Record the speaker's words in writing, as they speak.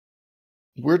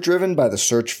We're driven by the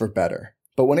search for better.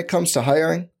 But when it comes to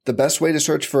hiring, the best way to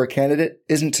search for a candidate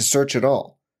isn't to search at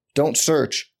all. Don't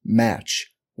search,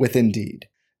 match with Indeed.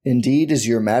 Indeed is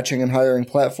your matching and hiring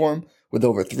platform with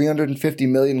over 350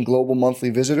 million global monthly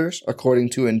visitors,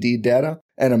 according to Indeed data,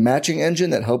 and a matching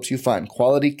engine that helps you find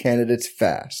quality candidates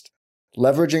fast.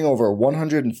 Leveraging over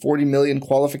 140 million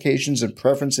qualifications and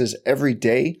preferences every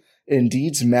day,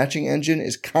 Indeed's matching engine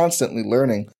is constantly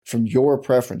learning from your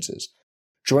preferences.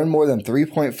 Join more than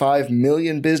 3.5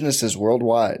 million businesses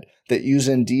worldwide that use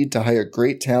Indeed to hire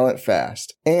great talent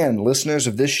fast. And listeners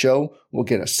of this show will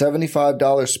get a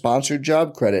 $75 sponsored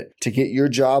job credit to get your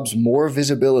jobs more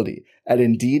visibility at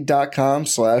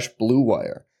Indeed.com/Blue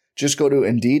Wire. Just go to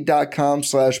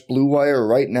Indeed.com/Blue Wire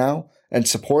right now and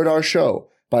support our show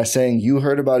by saying you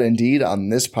heard about Indeed on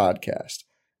this podcast.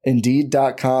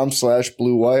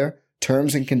 Indeed.com/Blue Wire.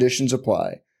 Terms and conditions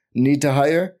apply. Need to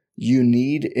hire? You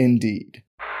need Indeed.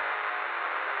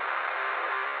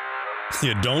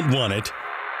 You don't want it,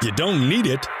 you don't need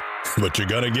it, but you're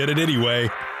going to get it anyway.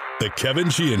 The Kevin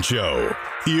Sheehan Show.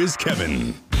 Here's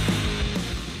Kevin.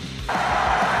 5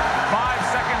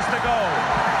 seconds to go.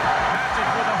 Magic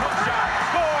with a hook shot.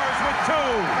 Scores with 2.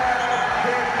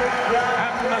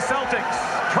 And the Celtics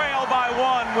trail by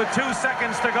 1 with 2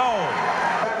 seconds to go.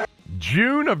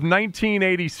 June of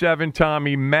 1987,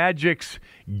 Tommy, Magic's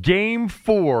Game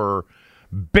 4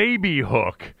 baby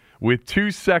hook with 2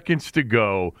 seconds to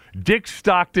go. Dick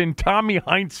Stockton, Tommy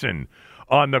Heinsohn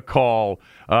on the call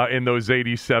in those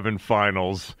 87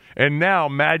 finals. And now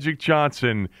Magic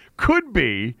Johnson could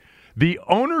be the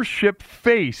ownership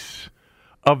face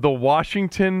of the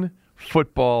Washington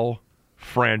football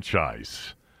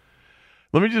franchise.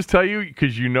 Let me just tell you,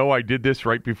 because you know I did this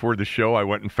right before the show. I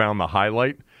went and found the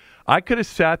highlight. I could have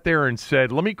sat there and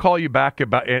said, let me call you back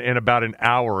in about an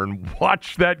hour and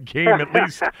watch that game at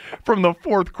least from the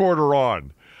fourth quarter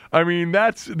on. I mean, the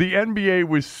NBA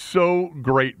was so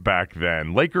great back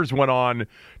then. Lakers went on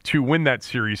to win that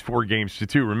series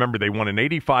 4-2. Remember, they won in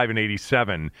 85 and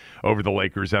 87 over the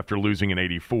Lakers after losing in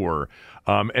 84.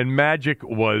 And Magic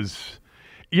was,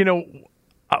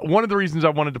 one of the reasons I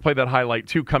wanted to play that highlight,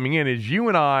 too, coming in is you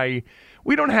and I,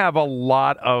 we don't have a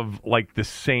lot of, the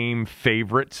same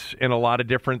favorites in a lot of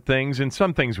different things. And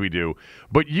some things we do.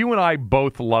 But you and I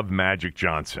both love Magic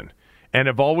Johnson and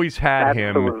have always had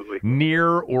him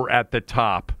near or at the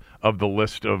top of the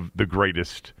list of the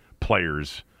greatest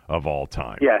players of all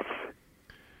time. Yes.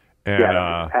 And,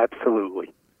 yes,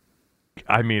 absolutely.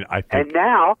 I mean, I think... And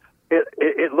now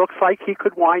it looks like he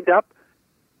could wind up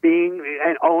being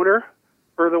an owner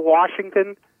for the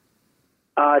Washington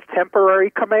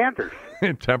temporary Commanders.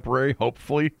 Temporary,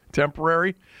 hopefully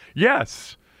temporary.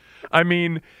 Yes. I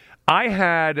mean, I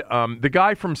had the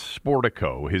guy from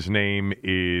Sportico. His name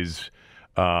is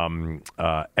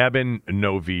Eben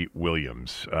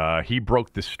Novy-Williams. He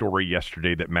broke the story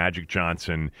yesterday that Magic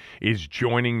Johnson is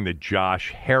joining the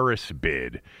Josh Harris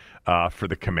bid for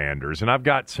the Commanders. And I've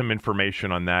got some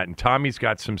information on that. And Tommy's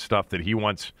got some stuff that he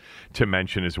wants to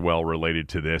mention as well related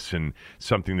to this and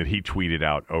something that he tweeted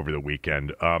out over the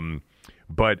weekend.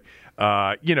 But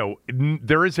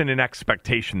there isn't an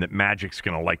expectation that Magic's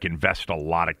going to invest a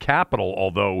lot of capital,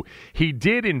 although he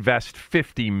did invest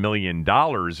 $50 million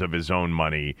of his own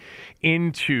money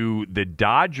into the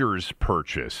Dodgers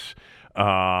purchase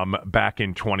back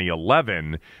in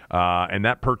 2011, and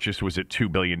that purchase was at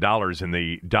 $2 billion, and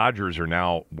the Dodgers are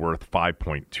now worth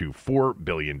 $5.24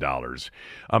 billion.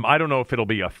 I don't know if it'll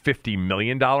be a $50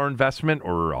 million investment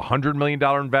or a $100 million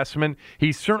investment.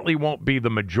 He certainly won't be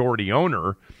the majority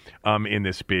owner in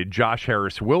this bid. Josh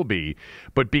Harris will be.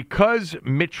 But because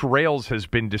Mitch Rales has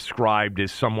been described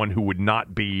as someone who would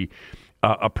not be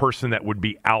a person that would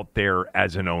be out there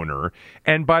as an owner.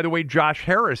 And by the way, Josh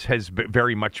Harris has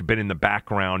very much been in the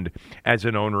background as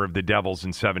an owner of the Devils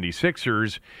and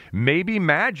 76ers. Maybe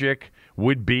Magic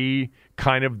would be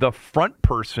kind of the front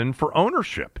person for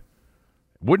ownership.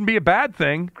 Wouldn't be a bad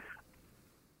thing.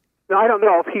 No, I don't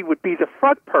know if he would be the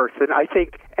front person. I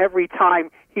think every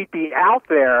time he'd be out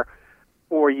there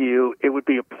for you, it would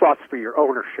be a plus for your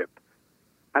ownership.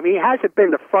 I mean, he hasn't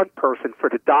been the front person for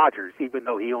the Dodgers, even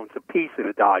though he owns a piece of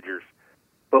the Dodgers.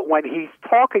 But when he's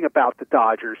talking about the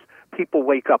Dodgers, people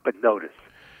wake up and notice.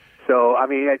 So, I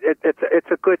mean,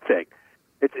 it's a good thing.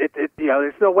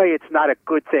 There's no way it's not a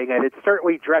good thing, and it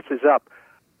certainly dresses up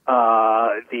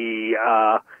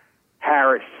the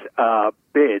Harris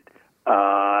bid.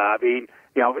 I mean,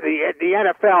 the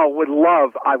NFL would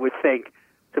love, I would think,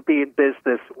 to be in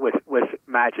business with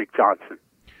Magic Johnson.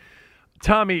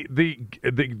 Tommy, the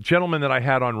gentleman that I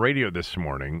had on radio this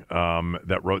morning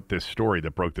that wrote this story,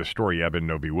 that broke this story, Eben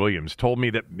Novy-Williams, told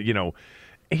me that,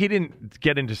 he didn't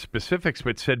get into specifics,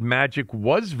 but said Magic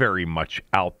was very much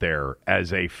out there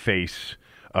as a face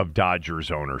of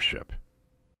Dodgers ownership.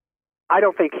 I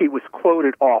don't think he was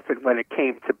quoted often when it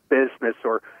came to business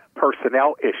or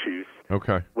personnel issues.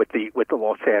 Okay. With the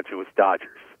Los Angeles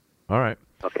Dodgers. All right.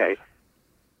 Okay.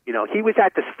 He was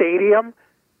at the stadium.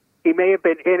 He may have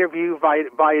been interviewed by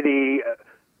the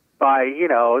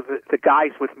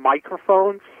guys with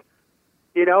microphones,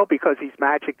 because he's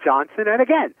Magic Johnson. And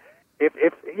again,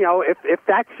 if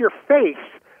that's your face,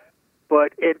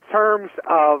 but in terms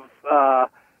of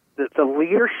the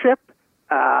leadership,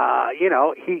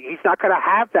 he's not going to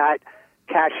have that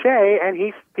cachet, and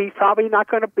he's probably not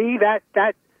going to be the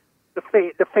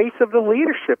face of the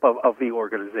leadership of the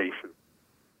organization.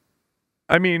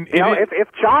 I mean, if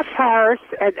Josh Harris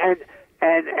and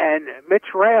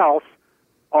Mitch Rales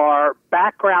are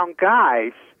background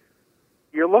guys,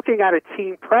 you're looking at a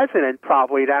team president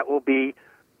probably that will be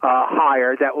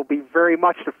hired, that will be very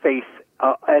much the face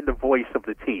and the voice of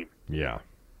the team. Yeah.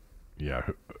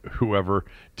 Whoever.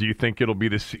 Do you think it'll be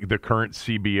the current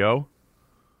CBO?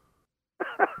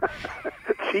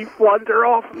 Chief Blunder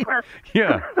Officer?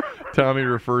 Yeah. Tommy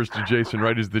refers to Jason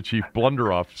Wright as the Chief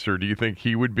Blunder Officer. Do you think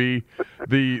he would be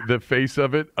the face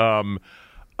of it? God,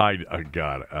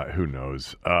 who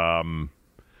knows? Look,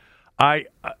 I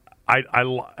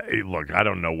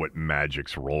don't know what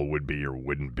Magic's role would be or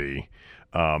wouldn't be.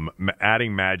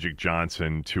 Adding Magic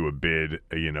Johnson to a bid,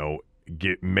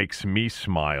 makes me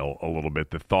smile a little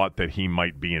bit. The thought that he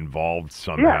might be involved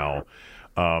somehow. Yeah.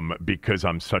 Because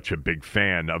I'm such a big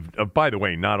fan of, by the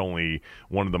way, not only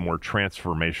one of the more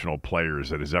transformational players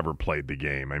that has ever played the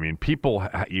game. I mean, people,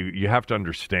 you have to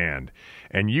understand,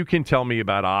 and you can tell me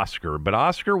about Oscar, but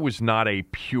Oscar was not a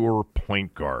pure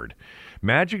point guard.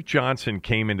 Magic Johnson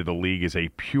came into the league as a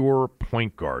pure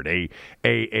point guard, a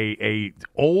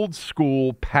old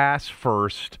school pass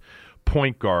first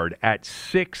point guard at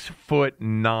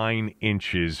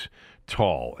 6'9"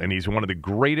 tall, and he's one of the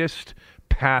greatest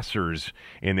passers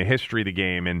in the history of the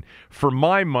game. And for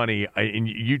my money, and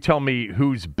you tell me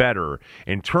who's better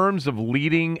in terms of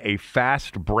leading a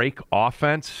fast break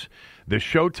offense, the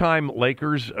Showtime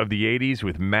Lakers of the 80s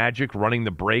with Magic running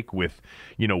the break with,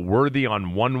 Worthy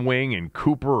on one wing and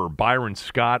Cooper or Byron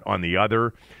Scott on the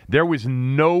other. There was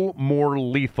no more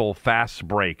lethal fast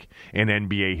break in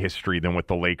NBA history than what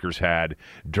the Lakers had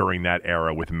during that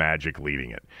era with Magic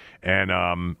leading it. And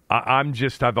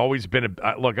I've always been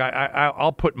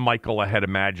I'll put Michael ahead of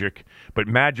Magic, but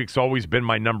Magic's always been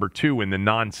my number two in the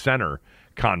non-center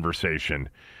conversation.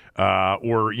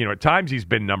 At times he's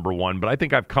been number one, but I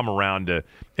think I've come around to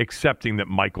accepting that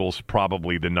Michael's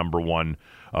probably the number one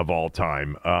of all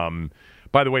time.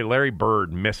 By the way, Larry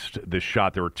Bird missed the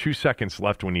shot. There were 2 seconds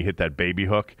left when he hit that baby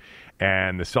hook,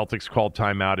 and the Celtics called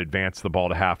timeout, advanced the ball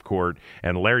to half court,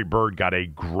 and Larry Bird got a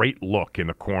great look in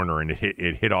the corner, and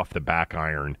it hit off the back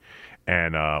iron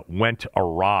and went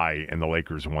awry, and the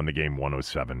Lakers won the game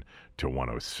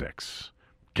 107-106.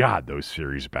 God, those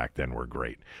series back then were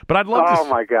great. But I'd love to. Oh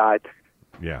my God!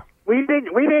 Yeah, we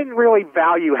didn't really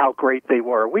value how great they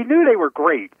were. We knew they were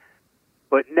great,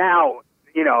 but now,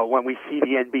 when we see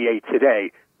the NBA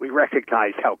today, we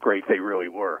recognize how great they really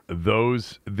were.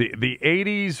 The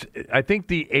 80s. I think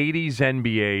the 80s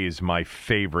NBA is my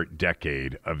favorite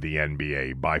decade of the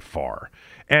NBA by far.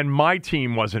 And my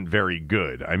team wasn't very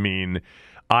good. I mean,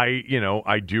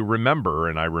 I do remember,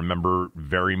 and I remember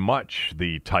very much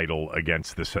the title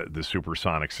against the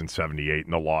Supersonics in 78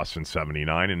 and the loss in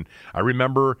 79. And I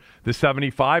remember the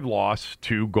 75 loss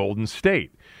to Golden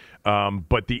State.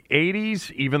 But the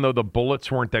 80s, even though the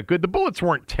Bullets weren't that good, the Bullets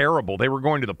weren't terrible. They were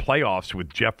going to the playoffs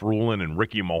with Jeff Ruland and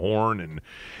Ricky Mahorn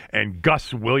and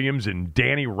Gus Williams and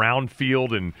Danny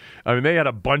Roundfield. And I mean, they had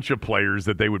a bunch of players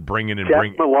that they would bring in and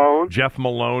Malone. Jeff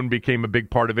Malone became a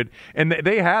big part of it. And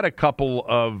they had a couple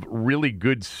of really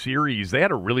good series. They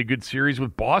had a really good series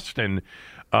with Boston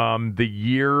the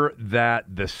year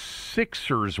that the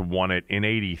Sixers won it in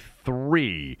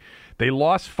 83. They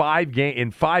lost 5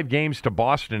 games to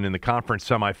Boston in the conference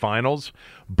semifinals,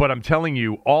 but I'm telling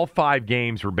you, all 5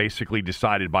 games were basically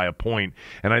decided by a point,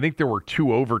 and I think there were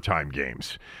 2 overtime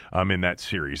games in that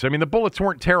series. I mean, the Bullets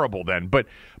weren't terrible then, but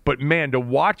man, to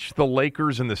watch the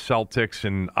Lakers and the Celtics,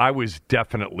 and I was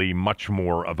definitely much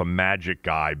more of a Magic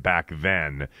guy back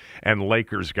then and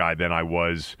Lakers guy than I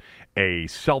was a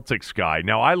Celtics guy.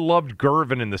 Now, I loved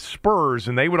Gervin and the Spurs,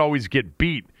 and they would always get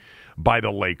beat by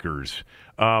the Lakers.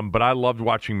 But I loved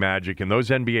watching Magic and those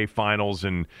NBA finals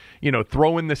and,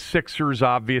 throw in the Sixers,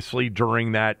 obviously,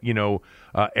 during that,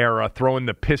 era, throw in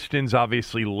the Pistons,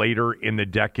 obviously, later in the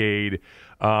decade.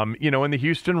 And the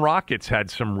Houston Rockets had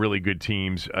some really good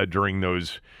teams during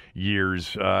those,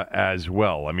 years as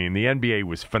well. I mean, the NBA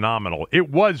was phenomenal. It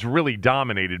was really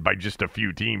dominated by just a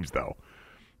few teams, though.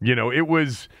 It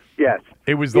was. Yes.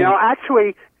 It was.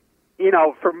 Actually,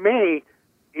 for me,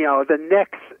 the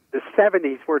Knicks, the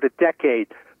 70s were the decade,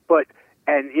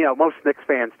 and most Knicks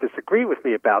fans disagree with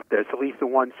me about this, at least the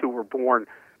ones who were born,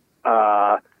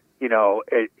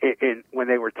 in when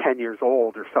they were 10 years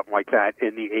old or something like that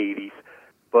in the 80s.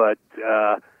 But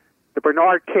the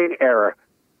Bernard King era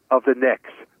of the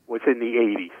Knicks was in the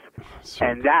 80s.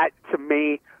 And that, to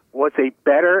me, was a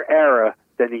better era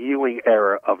than the Ewing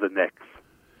era of the Knicks,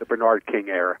 the Bernard King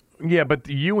era. Yeah, but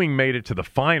Ewing made it to the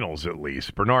finals at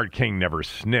least. Bernard King never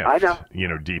sniffed,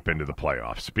 deep into the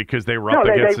playoffs because they were up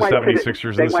against the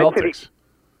 76ers and the Celtics.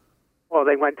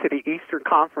 They went to the Eastern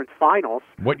Conference Finals.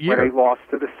 What year? Where they lost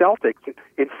to the Celtics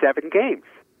in 7 games.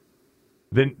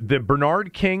 The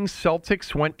Bernard King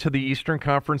Celtics went to the Eastern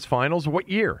Conference Finals. What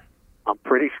year? I'm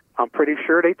pretty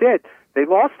sure they did. They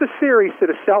lost the series to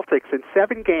the Celtics in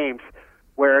 7 games,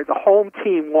 where the home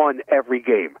team won every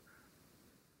game.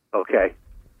 Okay.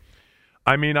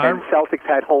 I mean, and Celtics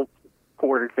had home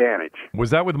court advantage.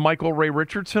 Was that with Michael Ray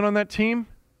Richardson on that team?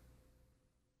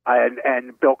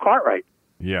 And Bill Cartwright.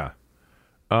 Yeah.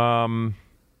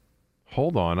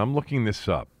 Hold on, I'm looking this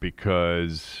up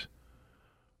because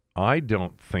I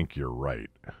don't think you're right.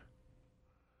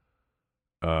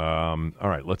 All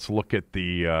right, let's look at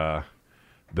the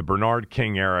Bernard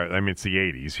King era. I mean, it's the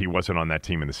 80s. He wasn't on that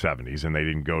team in the 70s, and they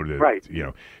didn't go to, right.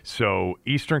 So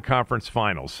Eastern Conference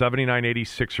Finals, 79-80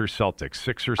 Sixers Celtics.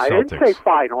 Sixers Celtics. I didn't say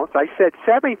finals. I said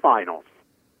semifinals.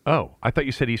 Oh, I thought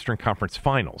you said Eastern Conference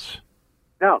Finals.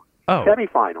 No,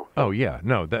 semifinals. Oh, yeah.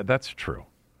 No, that's true.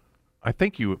 I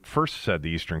think you first said the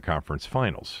Eastern Conference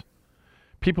Finals.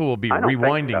 People will be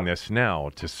rewinding this now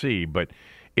to see, but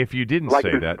if you didn't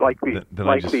say that, then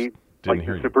I just didn't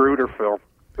hear you. The Bruder film.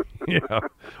 Yeah.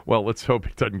 Well, let's hope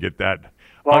it doesn't get that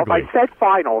If ugly. I said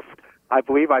finals, I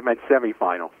believe I meant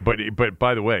semifinals. But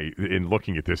by the way, in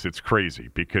looking at this, it's crazy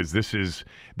because this is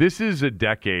a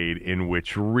decade in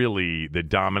which really the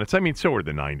dominance. I mean, so are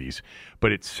the 90s,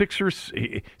 but it's Sixers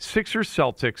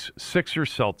Celtics, Sixers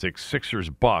Celtics, Sixers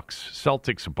Bucks,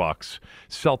 Celtics Bucks,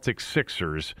 Celtics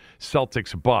Sixers,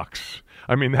 Celtics Bucks.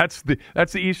 I mean, that's the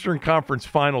Eastern Conference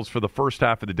Finals for the first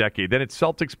half of the decade. Then it's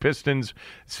Celtics Pistons,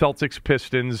 Celtics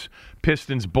Pistons,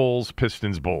 Pistons Bulls,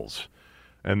 Pistons Bulls,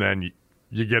 and then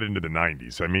you get into the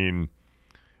 90s. I mean,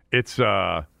 it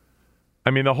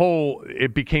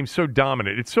became so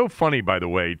dominant. It's so funny, by the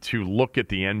way, to look at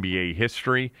the NBA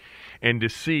history and to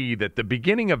see that the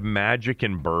beginning of Magic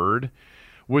and Bird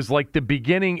was like the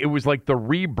beginning. It was like the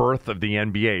rebirth of the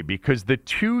NBA because the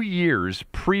 2 years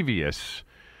previous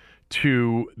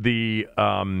to the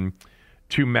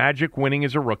to Magic winning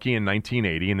as a rookie in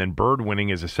 1980 and then Bird winning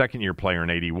as a second-year player in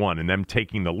 81 and them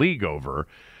taking the league over,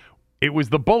 it was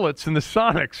the Bullets and the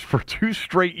Sonics for 2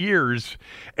 straight years,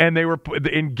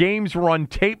 and games were on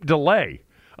tape delay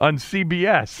on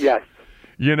CBS. Yes.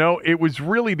 It was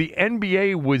really, the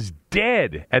NBA was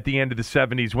dead at the end of the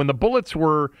 70s when the Bullets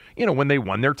were, when they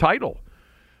won their title.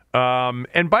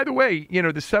 And by the way, the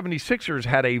 76ers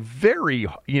had a very,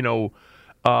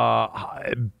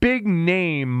 big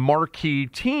name marquee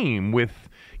team with,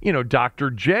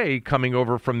 Dr. J coming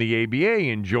over from the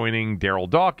ABA and joining Daryl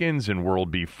Dawkins and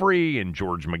World Be Free and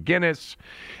George McGinnis.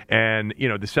 And,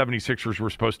 the 76ers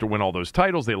were supposed to win all those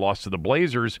titles. They lost to the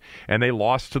Blazers, and they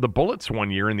lost to the Bullets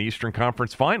one year in the Eastern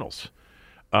Conference Finals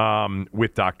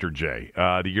with Dr. J.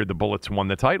 The year the Bullets won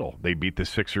the title. They beat the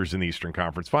Sixers in the Eastern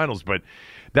Conference Finals. But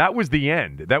that was the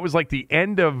end. That was like the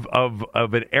end of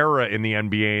an era in the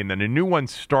NBA, and then a new one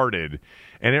started,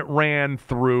 and it ran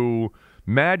through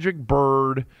Magic,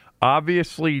 Bird,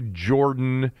 obviously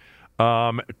Jordan,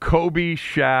 Kobe,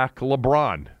 Shaq,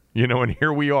 LeBron, and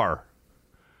here we are.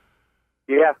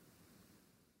 Yeah.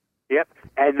 Yep.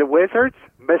 And the Wizards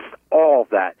missed all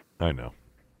that. I know.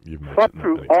 You've slept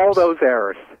through all those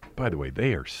eras. By the way,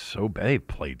 they are so bad. They've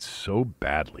played so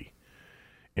badly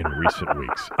in recent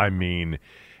weeks. I mean,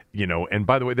 and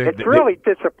by the way, it's really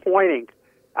disappointing.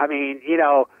 I mean,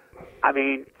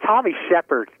 Tommy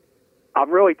Shepard, I'm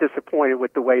really disappointed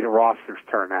with the way the rosters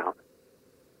turn out.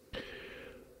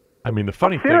 I mean, the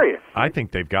funny thing, I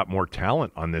think they've got more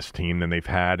talent on this team than they've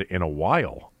had in a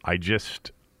while. I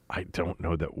don't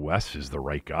know that Wes is the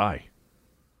right guy.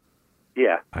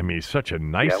 Yeah. I mean, he's such a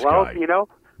nice guy.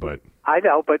 But I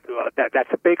know, but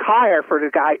that's a big hire for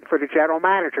the general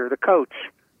manager, the coach.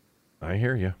 I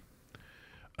hear you.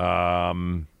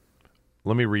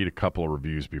 Let me read a couple of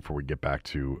reviews before we get back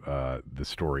to the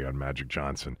story on Magic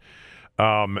Johnson.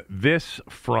 This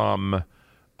from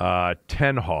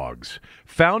 10 Hogs.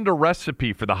 Found a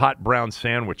recipe for the hot brown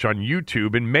sandwich on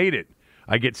YouTube and made it.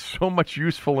 I get so much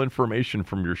useful information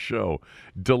from your show.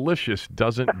 Delicious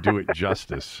doesn't do it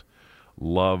justice.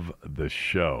 Love the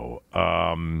show.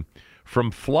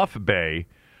 From Fluff Bay,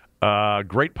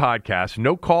 great podcast.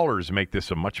 No callers make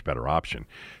this a much better option.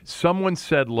 Someone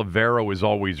said Lavero is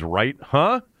always right.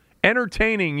 Huh?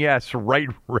 Entertaining, yes, right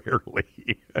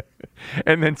rarely.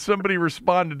 And then somebody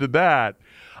responded to that.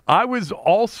 I was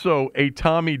also a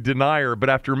Tommy denier, but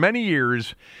after many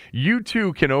years, you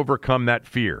too can overcome that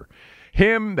fear.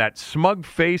 Him, that smug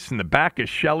face in the back of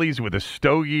Shelley's with a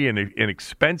stogie and an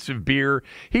expensive beer,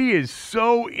 he is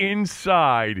so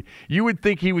inside, you would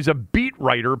think he was a beat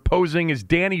writer posing as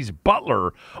Danny's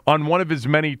butler on one of his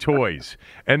many toys.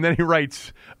 And then he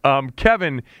writes,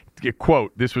 Kevin,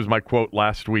 quote, this was my quote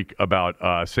last week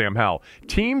about Sam Howell,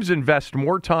 teams invest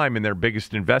more time in their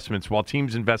biggest investments while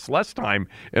teams invest less time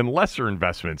in lesser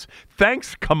investments.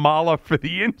 Thanks, Kamala, for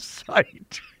the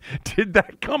insight. Did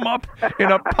that come up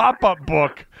in a pop-up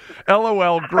book?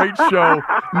 LOL, great show.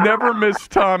 Never miss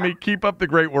Tommy. Keep up the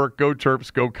great work. Go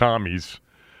Terps, go Commies.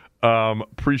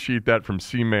 Appreciate that from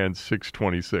Seaman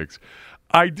 626.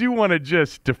 I do want to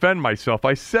just defend myself.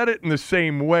 I said it in the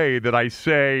same way that I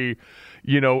say,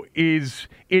 is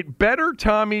it better,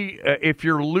 Tommy, if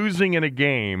you're losing in a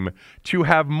game, to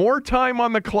have more time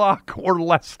on the clock or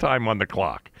less time on the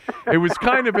clock? It was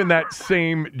kind of in that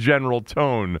same general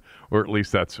tone, or at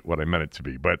least that's what I meant it to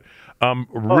be. But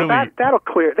really, that'll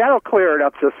clear it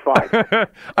up just fine.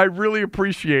 we really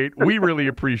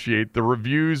appreciate the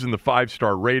reviews and the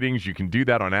 5-star ratings. You can do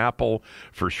that on Apple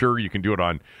for sure. You can do it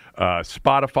on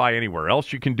Spotify, anywhere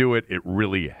else you can do it. It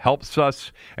really helps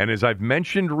us. And as I've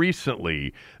mentioned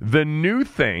recently, the new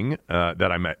thing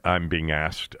that I'm being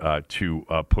asked to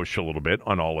push a little bit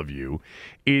on all of you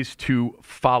is to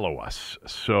follow us.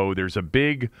 So there's a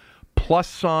big plus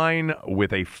sign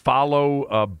with a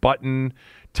follow button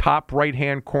top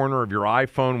right-hand corner of your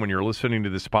iPhone when you're listening to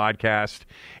this podcast.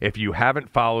 If you haven't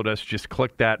followed us, just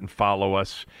click that and follow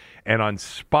us. And on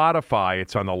Spotify,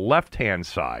 it's on the left-hand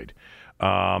side.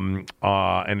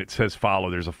 And it says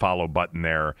follow. There's a follow button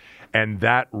there. And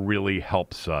that really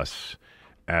helps us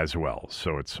as well.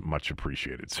 So it's much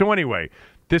appreciated. So anyway,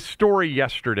 this story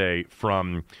yesterday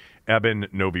from Eben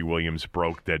Novy-Williams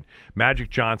broke that Magic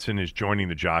Johnson is joining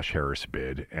the Josh Harris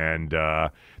bid. And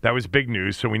that was big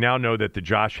news. So we now know that the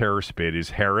Josh Harris bid is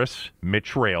Harris,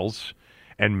 Mitch Rales,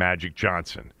 and Magic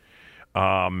Johnson.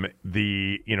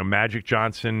 Magic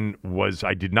Johnson was,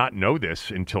 I did not know this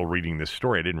until reading this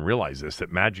story. I didn't realize this,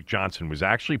 that Magic Johnson was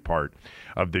actually part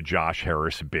of the Josh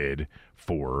Harris bid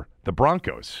for the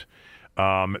Broncos.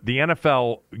 The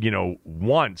NFL,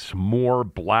 wants more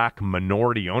black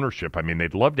minority ownership. I mean,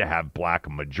 they'd love to have black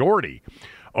majority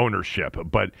ownership,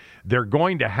 but they're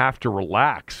going to have to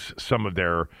relax some of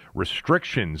their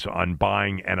restrictions on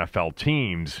buying NFL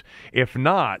teams. If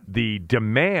not, the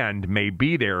demand may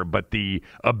be there, but the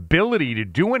ability to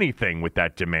do anything with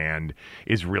that demand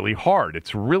is really hard.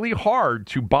 It's really hard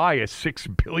to buy a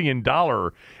 $6 billion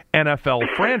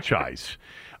NFL franchise.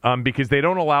 Because they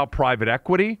don't allow private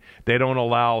equity, they don't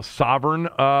allow sovereign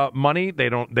money, they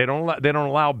don't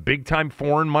allow big time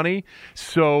foreign money.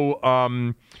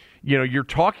 So you're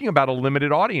talking about a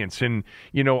limited audience, and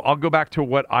I'll go back to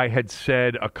what I had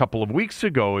said a couple of weeks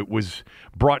ago. It was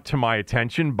brought to my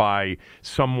attention by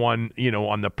someone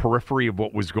on the periphery of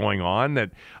what was going on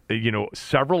that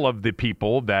several of the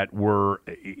people that were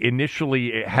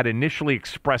initially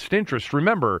expressed interest.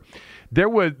 Remember, there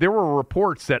were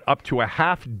reports that up to a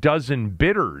half dozen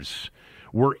bidders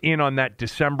were in on that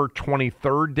December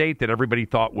 23rd date that everybody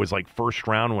thought was like first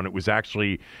round, when it was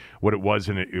actually what it was,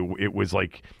 and it was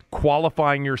like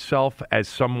qualifying yourself as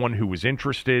someone who was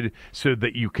interested so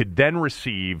that you could then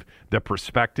receive the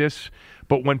prospectus.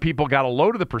 But when people got a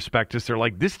load of the prospectus, they're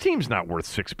like, this team's not worth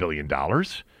 $6 billion.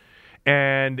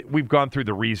 And we've gone through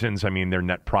the reasons. I mean, their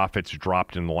net profits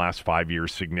dropped in the last 5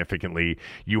 years significantly.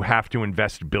 You have to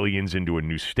invest billions into a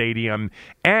new stadium.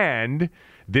 And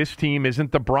this team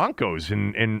isn't the Broncos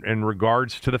in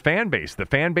regards to the fan base. The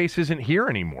fan base isn't here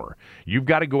anymore. You've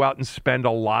got to go out and spend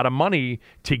a lot of money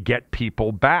to get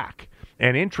people back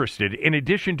and interested, in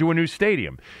addition to a new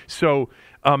stadium. So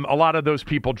a lot of those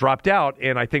people dropped out,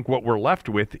 and I think what we're left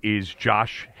with is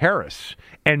Josh Harris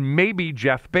and maybe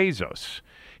Jeff Bezos.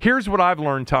 Here's what I've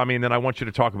learned, Tommy, and then I want you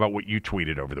to talk about what you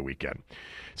tweeted over the weekend.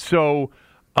 So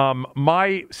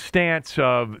My stance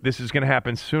of this is going to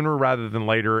happen sooner rather than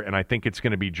later, and I think it's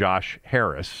going to be Josh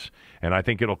Harris, and I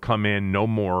think it'll come in no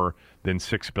more than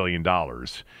 $6 billion.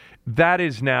 That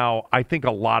is now, I think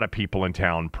a lot of people in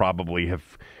town probably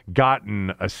have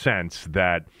gotten a sense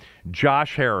that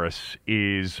Josh Harris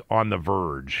is on the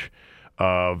verge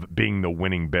of being the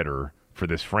winning bidder for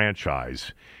this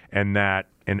franchise, and that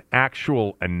an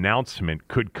actual announcement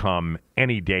could come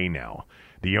any day now.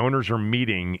 The owners are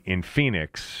meeting in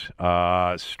Phoenix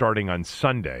starting on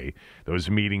Sunday. Those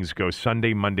meetings go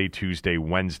Sunday, Monday, Tuesday,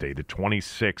 Wednesday, the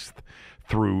 26th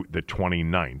through the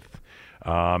 29th.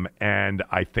 And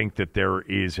I think that there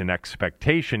is an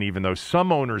expectation, even though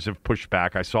some owners have pushed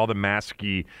back. I saw the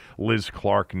Maskey, Liz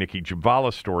Clark, Nikki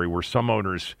Javala story where some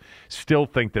owners still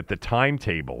think that the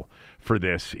timetable for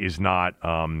this is not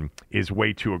is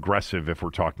way too aggressive if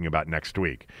we're talking about next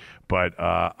week. But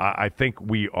I think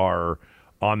we are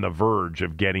on the verge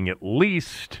of getting at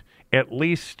least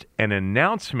an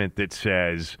announcement that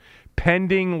says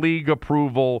pending league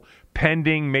approval,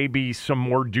 pending maybe some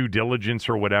more due diligence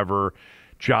or whatever,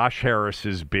 Josh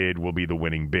Harris's bid will be the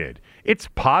winning bid. It's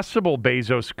possible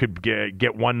Bezos could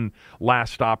get one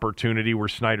last opportunity where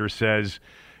Snyder says,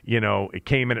 you know, it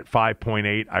came in at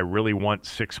 5.8. I really want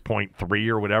 6.3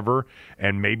 or whatever,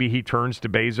 and maybe he turns to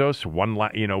Bezos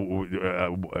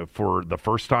for the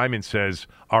first time and says,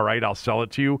 "All right, I'll sell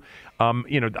it to you."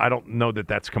 I don't know that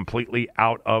that's completely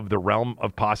out of the realm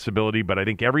of possibility, but I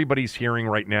think everybody's hearing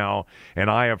right now, and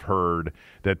I have heard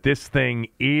that this thing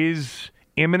is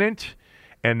imminent,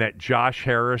 and that Josh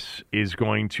Harris is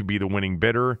going to be the winning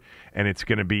bidder, and it's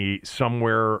going to be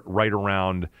somewhere right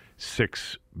around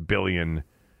 $6 billion.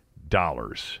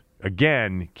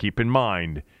 Again, keep in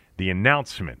mind the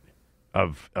announcement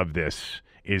of this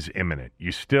is imminent.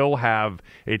 You still have,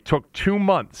 it took 2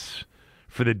 months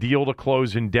for the deal to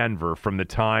close in Denver from the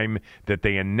time that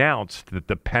they announced that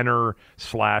the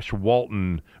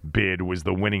Penner/Walton bid was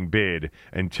the winning bid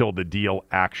until the deal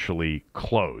actually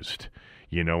closed.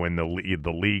 You know, and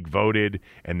the league voted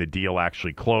and the deal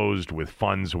actually closed with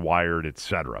funds wired,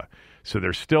 etc. So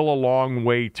there's still a long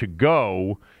way to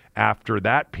go after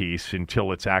that piece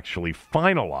until it's actually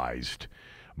finalized.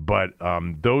 But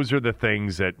those are the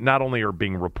things that not only are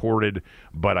being reported,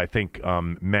 but I think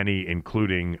many,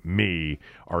 including me,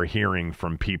 are hearing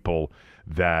from people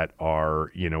that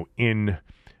are, in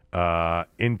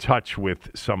touch with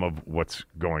some of what's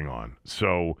going on.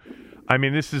 So, I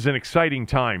mean, this is an exciting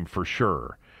time for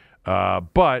sure.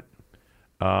 But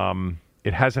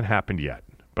it hasn't happened yet,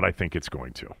 but I think it's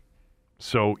going to.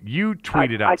 So you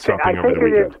tweeted out something over the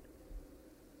weekend.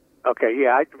 Okay,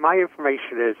 yeah. My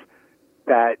information is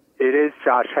that it is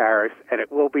Josh Harris, and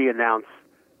it will be announced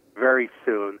very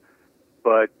soon.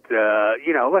 But,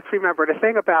 let's remember the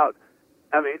thing about,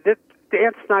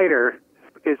 Dan Snyder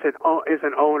is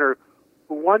an owner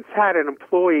who once had an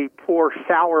employee pour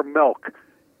sour milk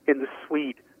in the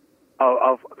suite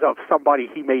of somebody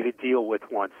he made a deal with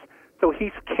once. So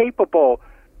he's capable.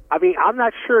 I'm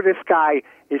not sure this guy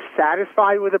is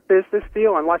satisfied with a business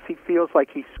deal unless he feels like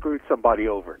he screwed somebody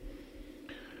over.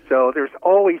 So there's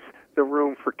always the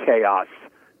room for chaos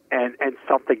and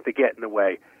something to get in the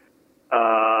way.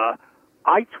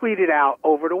 I tweeted out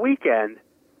over the weekend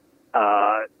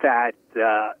I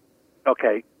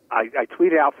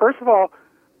tweeted out, first of all,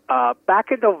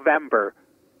 back in November,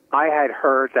 I had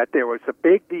heard that there was a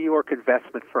big New York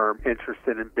investment firm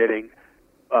interested in bidding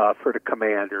for the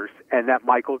Commanders, and that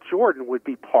Michael Jordan would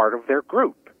be part of their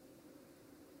group.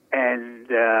 And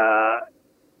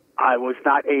I was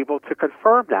not able to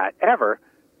confirm that ever,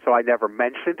 so I never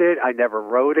mentioned it. I never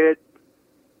wrote it.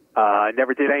 I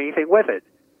never did anything with it.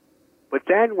 But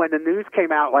then when the news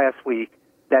came out last week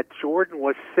that Jordan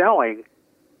was selling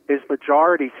his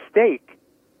majority stake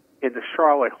in the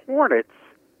Charlotte Hornets,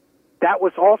 that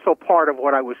was also part of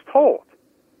what I was told.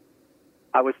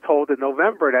 I was told in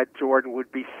November that Jordan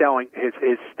would be selling his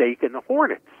stake in the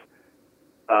Hornets.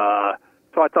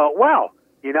 So I thought, well,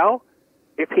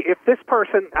 if this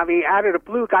person, out of the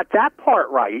blue, got that part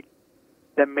right,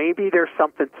 then maybe there's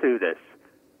something to this.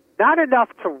 Not enough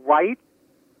to write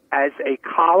as a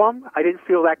column. I didn't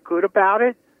feel that good about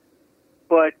it.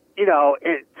 But,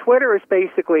 Twitter is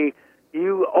basically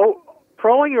you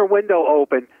throwing your window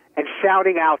open and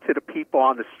shouting out to the people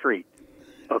on the street.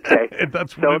 Okay?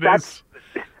 That's what it is.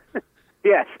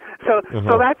 Yes. So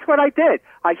that's what I did.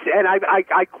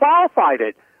 I qualified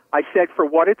it. I said, for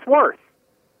what it's worth.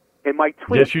 In my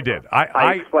tweet. Yes, you did.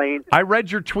 I explained. I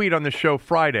read your tweet on the show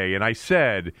Friday, and I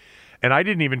said, and I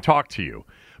didn't even talk to you,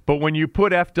 but when you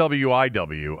put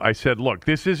FWIW, I said, look,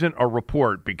 this isn't a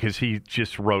report because he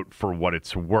just wrote for what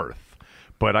it's worth.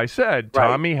 But I said, Right.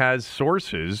 Tommy has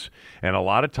sources, and a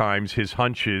lot of times his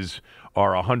hunches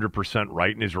are 100%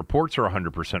 right and his reports are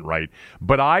 100% right.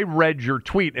 But I read your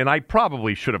tweet, and I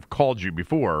probably should have called you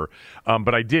before,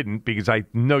 but I didn't because I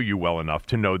know you well enough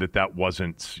to know that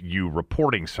wasn't you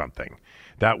reporting something.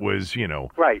 That was,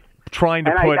 Right. trying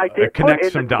to And I did connect put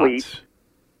in some the tweet- dots.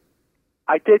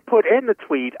 I did put in the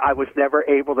tweet I was never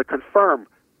able to confirm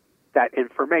that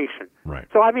information. Right.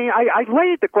 So, I mean, I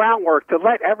laid the groundwork to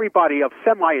let everybody of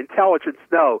semi-intelligence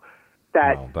know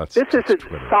that Well, that's this isn't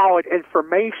Twitter. solid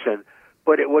information,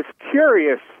 but it was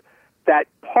curious that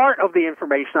part of the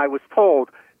information I was told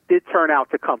did turn out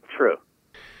to come true.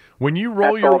 When you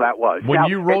roll That's your all that was. when Now,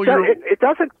 you roll it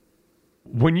doesn't.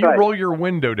 when you Go ahead. roll your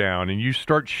window down and you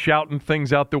start shouting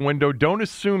things out the window, don't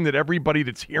assume that everybody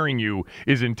that's hearing you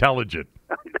is intelligent.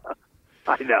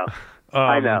 I know.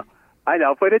 I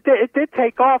know. But it did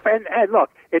take off, and look,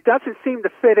 it doesn't seem to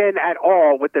fit in at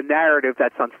all with the narrative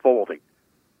that's unfolding,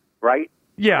 right?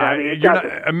 Yeah, I mean, it you're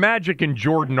doesn't. Magic and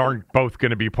Jordan aren't both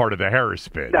going to be part of the Harris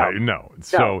bid. No. No. No.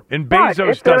 So, and But Bezos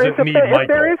if there doesn't is a need bid- if Michael.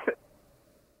 there is-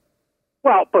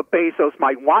 well, but Bezos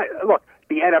might want. Look,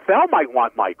 the NFL might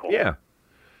want Michael. Yeah.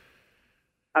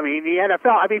 I mean, the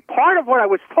NFL. I mean, part of what I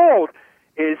was told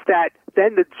is that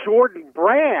then the Jordan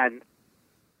brand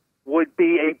would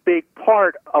be a big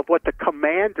part of what the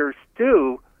Commanders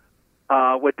do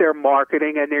with their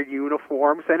marketing and their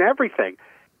uniforms and everything.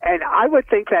 And I would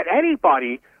think that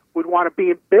anybody would want to be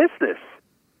in business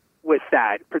with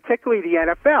that, particularly the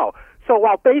NFL. So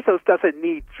while Bezos doesn't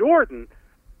need Jordan,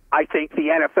 I think the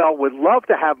NFL would love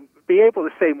to be able to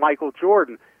say Michael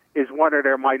Jordan is one of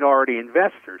their minority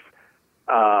investors.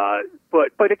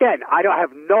 But again, I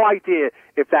have no idea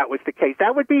if that was the case.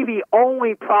 That would be the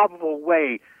only probable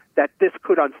way that this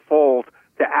could unfold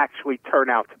to actually turn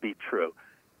out to be true.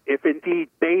 If indeed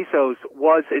Bezos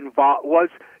was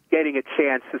getting a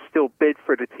chance to still bid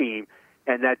for the team,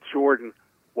 and that Jordan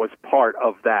was part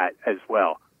of that as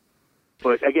well.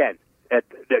 But again,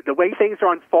 the way things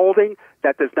are unfolding,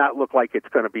 that does not look like it's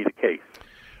going to be the case.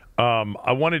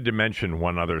 I wanted to mention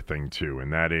one other thing, too,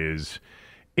 and that is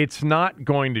it's not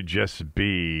going to just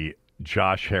be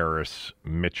Josh Harris,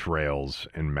 Mitch Rales,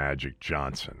 and Magic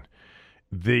Johnson.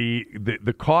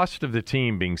 The cost of the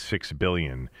team being $6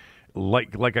 billion,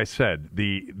 like I said,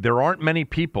 there aren't many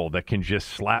people that can just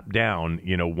slap down,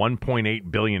 $1.8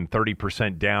 billion,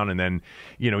 30% down, and then,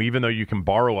 even though you can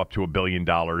borrow up to $1 billion,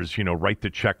 write the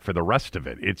check for the rest of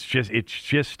it. It's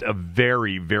just a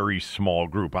very, very small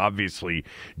group. Obviously,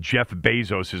 Jeff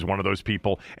Bezos is one of those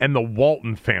people, and the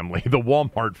Walton family, the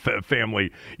Walmart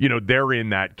family, they're in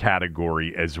that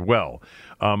category as well.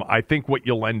 I think what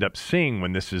you'll end up seeing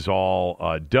when this is all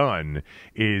done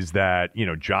is that,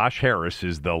 Josh Harris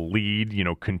is the lead,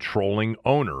 controlling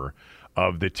owner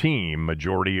of the team,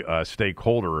 majority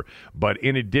stakeholder. But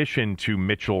in addition to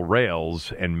Mitchell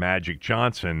Rales and Magic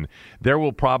Johnson, there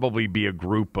will probably be a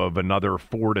group of another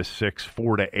 4 to 6,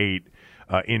 4 to 8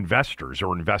 investors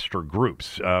or investor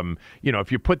groups.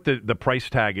 If you put the price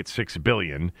tag at $6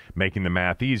 billion, making the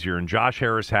math easier, and Josh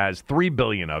Harris has $3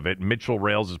 billion of it, Mitchell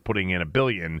Rales is putting in $1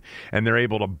 billion, and they're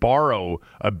able to borrow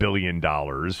 $1 billion.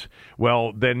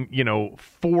 Well, then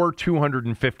 4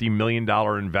 $250 million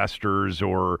investors,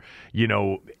 or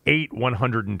 8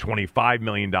 $125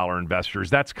 million investors.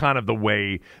 That's kind of the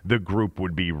way the group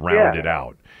would be rounded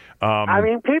out. I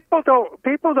mean, people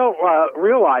don't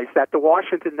realize that the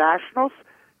Washington Nationals,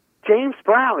 James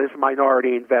Brown is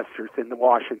minority investors in the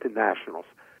Washington Nationals.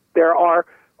 There are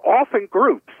often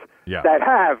groups that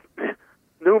have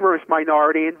numerous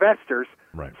minority investors,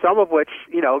 right. Some of which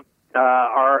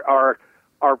are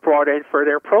brought in for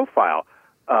their profile.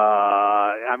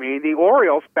 I mean, the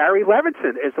Orioles, Barry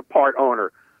Levinson is a part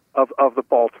owner of the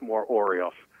Baltimore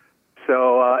Orioles.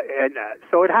 So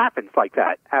so it happens like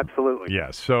that. Absolutely. Yeah.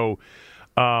 So,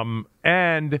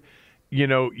 and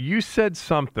you said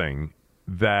something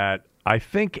that I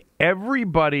think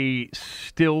everybody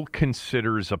still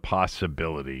considers a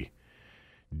possibility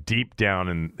deep down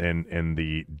in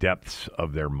the depths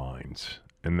of their minds,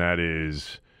 and that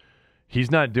is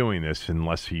he's not doing this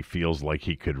unless he feels like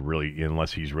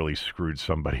unless he's really screwed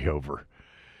somebody over.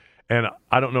 And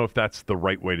I don't know if that's the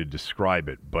right way to describe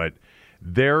it, but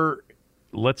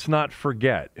let's not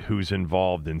forget who's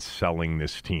involved in selling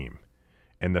this team.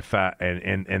 And the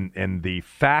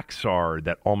facts are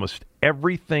that almost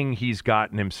everything he's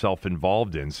gotten himself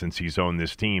involved in since he's owned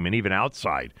this team, and even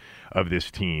outside of this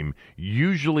team,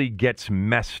 usually gets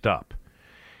messed up.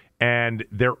 And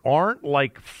there aren't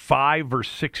like 5 or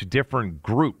 6 different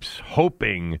groups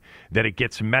hoping that it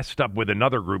gets messed up with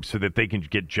another group so that they can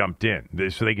jump in.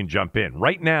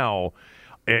 Right now,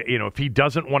 if he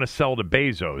doesn't want to sell to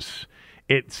Bezos,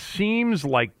 it seems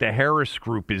like the Harris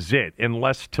Group is it,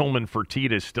 unless Tillman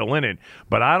Fertitta is still in it.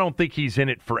 But I don't think he's in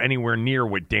it for anywhere near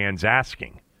what Dan's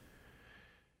asking.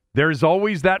 There's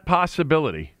always that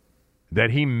possibility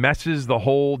that he messes the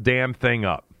whole damn thing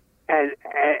up.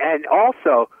 And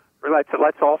also,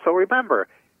 let's also remember,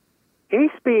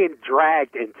 he's being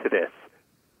dragged into this.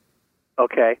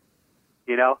 Okay,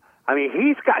 I mean,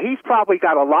 he's probably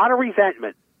got a lot of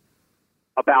resentment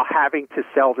about having to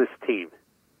sell this team.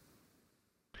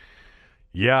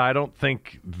 Yeah, I don't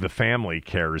think the family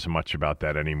cares much about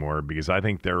that anymore, because I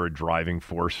think they're a driving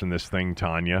force in this thing,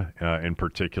 Tanya, in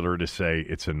particular, to say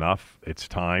it's enough, it's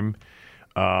time.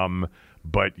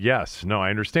 But yes, no, I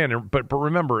understand. But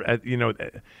remember,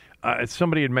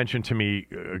 somebody had mentioned to me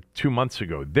 2 months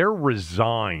ago, they're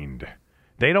resigned.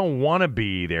 They don't want to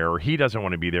be there, or he doesn't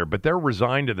want to be there, but they're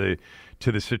resigned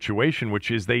to the situation,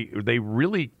 which is they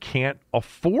really can't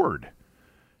afford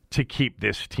to keep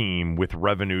this team with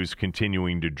revenues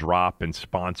continuing to drop and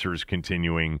sponsors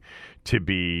continuing to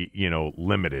be,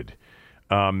 limited.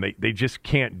 They just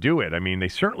can't do it. I mean, they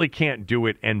certainly can't do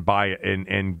it and buy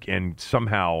and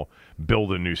somehow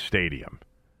build a new stadium.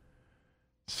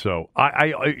 So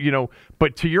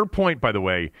but to your point, by the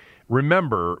way,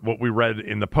 remember what we read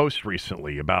in the Post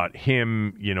recently about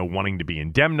him, wanting to be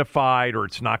indemnified, or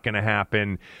it's not going to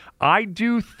happen. I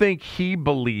do think he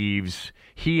believes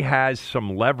he has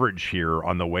some leverage here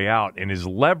on the way out, and his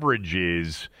leverage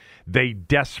is they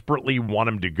desperately want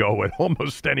him to go at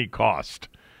almost any cost.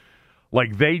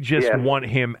 Like, they just want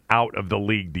him out of the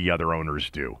league, the other owners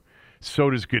do. So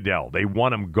does Goodell. They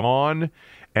want him gone,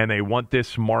 and they want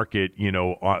this market,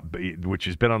 which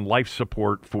has been on life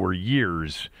support for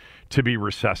years, to be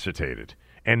resuscitated.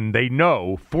 And they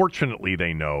know, fortunately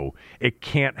they know, it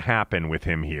can't happen with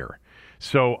him here.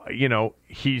 So,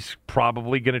 he's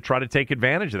probably going to try to take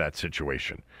advantage of that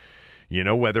situation.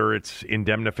 Whether it's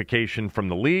indemnification from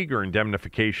the league or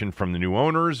indemnification from the new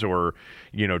owners, or,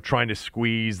 trying to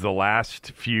squeeze the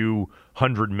last few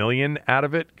 $100 million out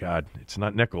of it. God, it's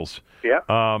not nickels. Yeah.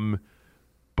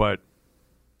 But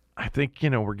I think,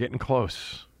 we're getting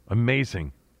close.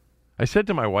 Amazing. I said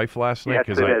to my wife last night,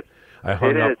 because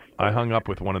I hung up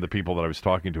with one of the people that I was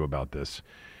talking to about this,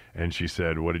 and she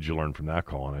said, "What did you learn from that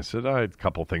call?" And I said, "I had a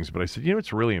couple things," but I said,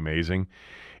 "It's really amazing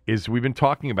is we've been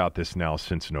talking about this now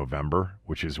since November,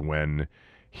 which is when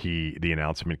the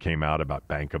announcement came out about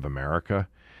Bank of America.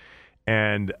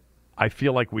 And I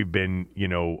feel like we've been,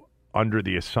 under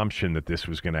the assumption that this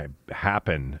was going to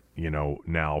happen,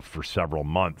 now for several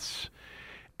months.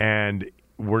 And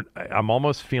I'm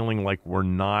almost feeling like we're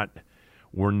not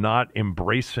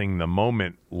embracing the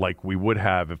moment like we would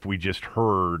have if we just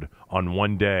heard on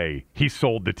one day he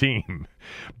sold the team.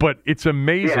 But it's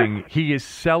amazing he is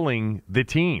selling the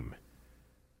team.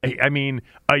 I mean,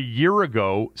 a year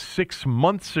ago, 6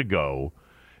 months ago,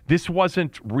 this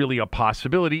wasn't really a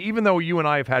possibility, even though you and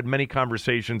I have had many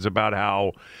conversations about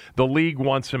how the league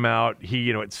wants him out.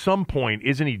 He, at some point,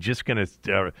 isn't he just going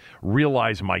to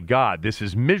realize, my God, this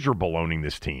is miserable owning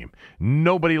this team.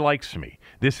 Nobody likes me.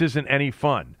 This isn't any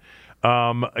fun.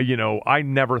 I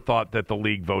never thought that the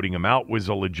league voting him out was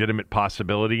a legitimate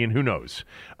possibility, and who knows.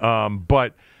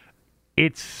 But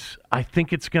I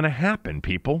think it's going to happen,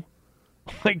 people.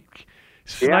 Like,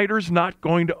 Snyder's not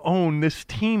going to own this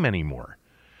team anymore.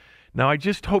 Now, I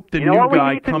just hope the new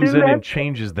guy comes in and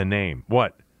changes the name.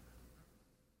 What?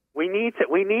 We need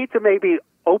to maybe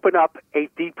open up a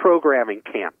deprogramming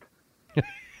camp.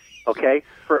 Okay,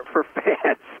 for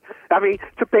fans. I mean,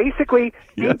 to basically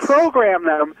deprogram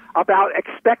them about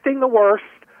expecting the worst,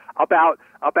 about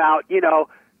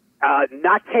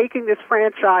not taking this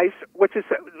franchise, which is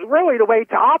really the way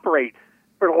to operate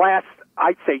for the last,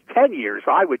 I'd say, 10 years,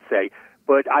 I would say.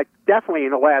 But I definitely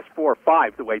in the last 4 or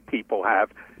 5, the way people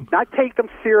have, not take them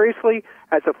seriously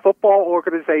as a football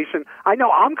organization. I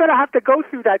know I'm going to have to go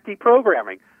through that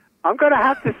deprogramming. I'm going to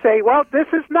have to say, well, this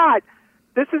is not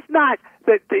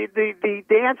the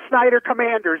Dan Snyder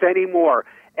Commanders anymore,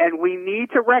 and we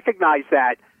need to recognize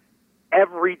that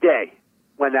every day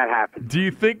when that happens. Do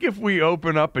you think if we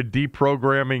open up a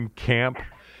deprogramming camp,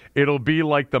 it'll be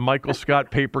like the Michael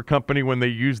Scott Paper Company when they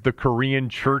use the Korean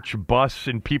church bus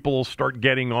and people will start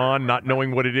getting on, not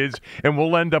knowing what it is, and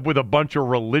we'll end up with a bunch of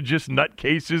religious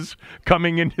nutcases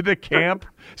coming into the camp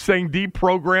saying,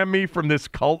 deprogram me from this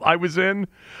cult I was in?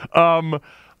 You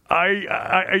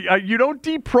don't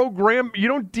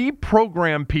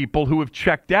deprogram people who have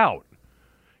checked out.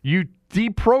 You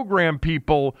deprogram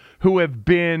people who have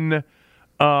been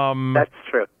that's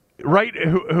true. Right,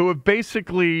 who have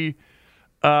basically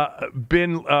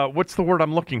been what's the word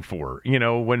I'm looking for? You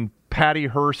know, when Patty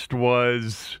Hearst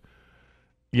was,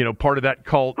 you know, part of that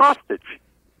cult. Hostage.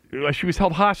 She was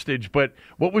held hostage, but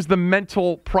what was the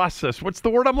mental process? What's the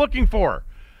word I'm looking for?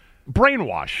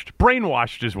 Brainwashed.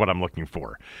 Brainwashed is what I'm looking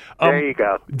for. There you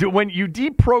go. When you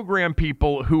deprogram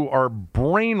people who are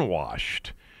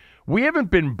brainwashed, we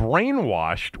haven't been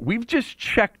brainwashed. We've just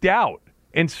checked out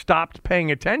and stopped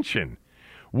paying attention.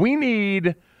 We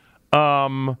need,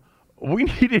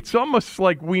 it's almost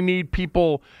like we need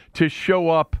people to show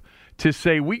up to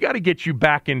say, we got to get you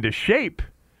back into shape.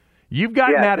 You've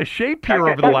gotten out of shape here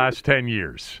over the last 10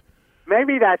 years.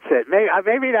 Maybe that's it.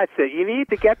 Maybe that's it. You need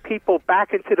to get people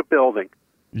back into the building.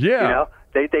 Yeah. You know,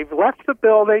 they've left the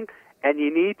building, and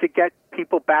you need to get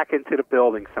people back into the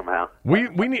building somehow. We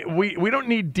don't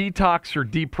need detox or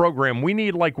deprogram. We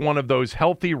need like one of those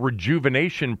healthy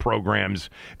rejuvenation programs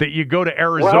that you go to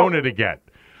Arizona to get.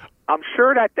 I'm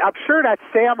sure that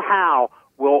Sam Howell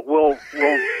will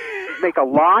make a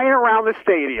line around the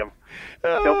stadium.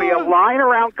 There'll be a line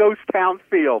around Ghost Town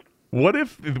Field. What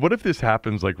if this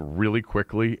happens like really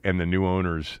quickly and the new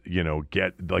owners, you know,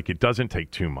 get like it doesn't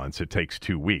take 2 months, it takes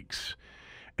 2 weeks,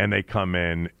 and they come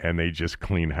in and they just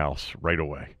clean house right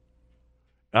away.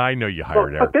 I know you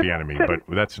hired Eric Bieniemy, but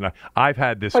that's not. I've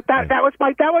had this. But that was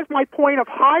my point of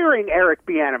hiring Eric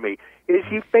Bieniemy. Is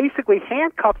you basically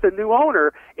handcuff the new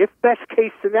owner. If best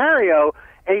case scenario,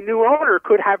 a new owner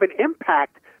could have an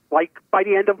impact. Like by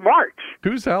the end of March.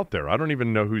 Who's out there? I don't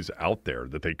even know who's out there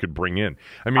that they could bring in.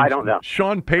 I mean, I don't know.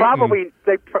 Sean Payton.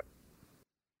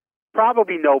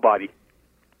 Probably nobody.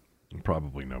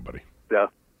 Probably nobody. So.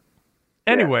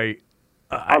 Anyway,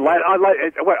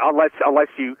 unless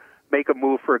you make a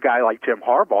move for a guy like Jim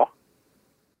Harbaugh,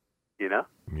 you know.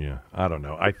 Yeah, I don't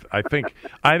know. I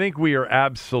think we are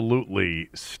absolutely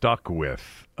stuck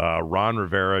with Ron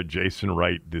Rivera, Jason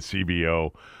Wright, the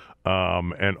CBO.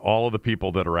 And all of the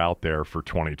people that are out there for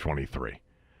 2023.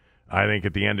 I think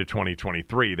at the end of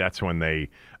 2023, that's when they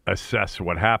assess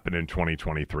what happened in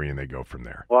 2023 and they go from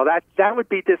there. Well, that would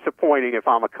be disappointing if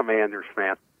I'm a Commanders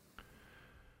fan.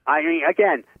 I mean,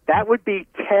 again, that would be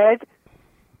Ted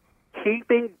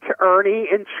keeping Ernie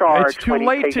in charge. It's too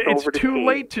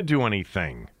late to do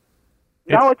anything.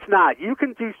 No, it's not. You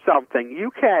can do something. You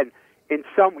can do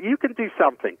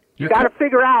something. You got to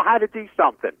figure out how to do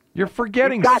something. You're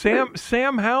forgetting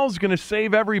Sam Howell's going to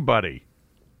save everybody.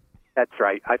 That's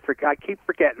right. I keep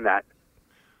forgetting that.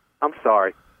 I'm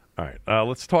sorry. All right.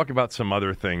 Let's talk about some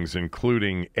other things,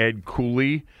 including Ed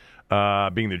Cooley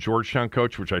being the Georgetown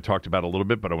coach, which I talked about a little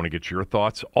bit, but I want to get your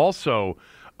thoughts. Also,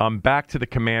 back to the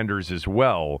Commanders as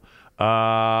well.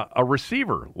 A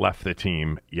receiver left the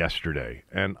team yesterday,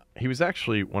 and he was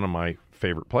actually one of my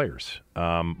favorite players.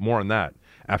 More on that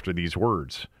after these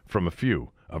words from a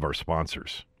few of our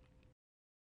sponsors.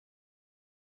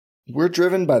 We're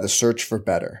driven by the search for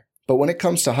better. But when it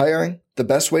comes to hiring, the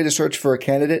best way to search for a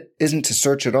candidate isn't to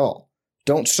search at all.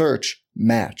 Don't search,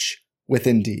 match with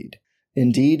Indeed.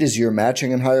 Indeed is your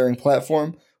matching and hiring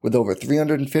platform with over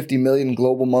 350 million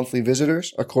global monthly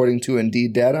visitors, according to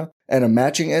Indeed data, and a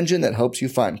matching engine that helps you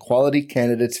find quality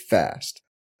candidates fast.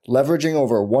 Leveraging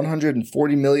over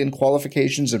 140 million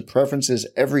qualifications and preferences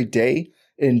every day,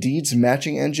 Indeed's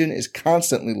matching engine is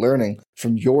constantly learning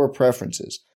from your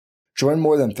preferences. Join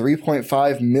more than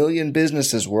 3.5 million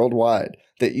businesses worldwide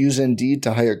that use Indeed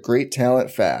to hire great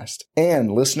talent fast.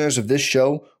 And listeners of this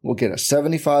show will get a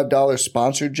 $75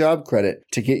 sponsored job credit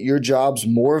to get your jobs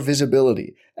more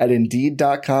visibility at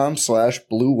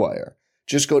Indeed.com/Blue Wire.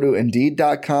 Just go to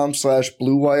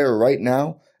Indeed.com/Blue Wire right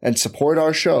now and support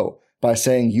our show by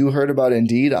saying you heard about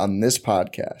Indeed on this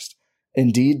podcast.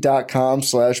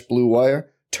 Indeed.com/Blue Wire.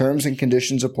 Terms and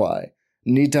conditions apply.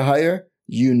 Need to hire?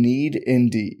 You need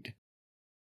Indeed.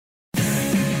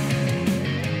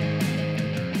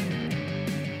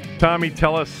 Tommy,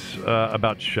 tell us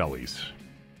about Shelley's.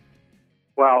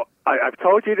 Well, I've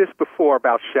told you this before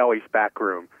about Shelley's back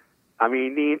room. I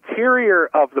mean, the interior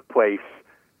of the place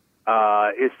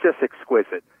is just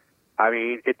exquisite. I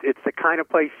mean, it's the kind of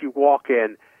place you walk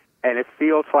in, and it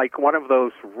feels like one of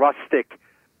those rustic,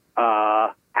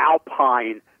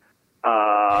 alpine,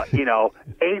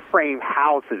 A-frame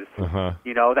houses. Uh-huh.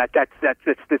 You know, that's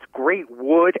this great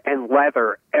wood and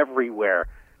leather everywhere.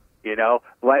 You know,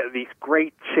 these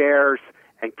great chairs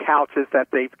and couches that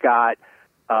they've got.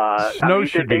 Snow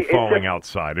should be falling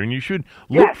outside, and you should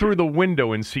look through the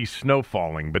window and see snow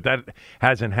falling, but that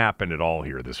hasn't happened at all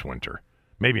here this winter.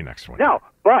 Maybe next winter. No,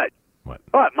 but what?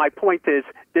 But my point is,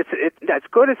 it's as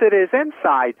good as it is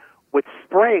inside with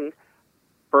spring,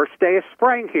 first day of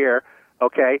spring here,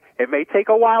 okay, it may take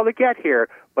a while to get here,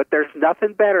 but but there's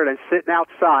nothing better than sitting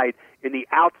outside in the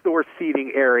outdoor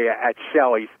seating area at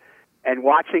Shelley's and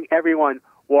watching everyone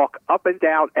walk up and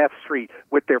down F Street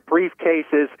with their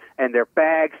briefcases and their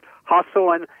bags,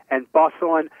 hustling and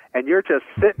bustling, and you're just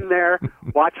sitting there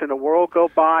watching the world go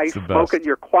by, smoking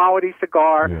your quality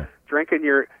cigar, drinking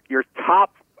your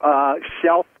top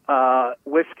shelf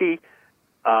whiskey,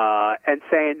 and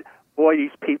saying, boy,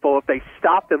 these people, if they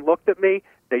stopped and looked at me,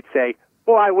 they'd say,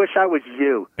 boy, I wish I was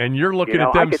you. And you're looking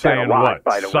at them saying, what,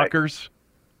 suckers?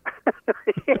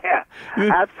 Yeah,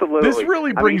 absolutely. This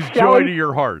really brings joy to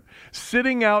your heart.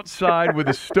 Sitting outside with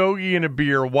a stogie and a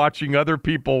beer, watching other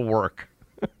people work.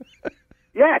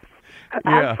 Yes,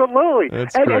 absolutely.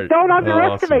 That's and great. don't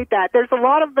underestimate that. There's a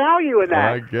lot of value in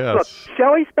that. I guess. Look,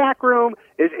 Shelley's Back Room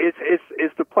is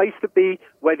the place to be,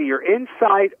 whether you're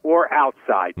inside or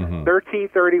outside.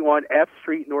 1331 F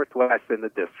Street Northwest in the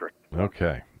district.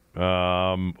 Okay.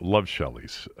 Love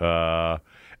Shelley's.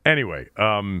 Anyway,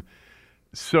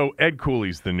 so Ed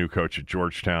Cooley's the new coach at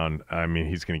Georgetown. I mean,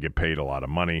 he's going to get paid a lot of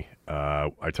money.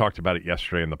 I talked about it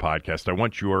yesterday in the podcast. I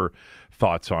want your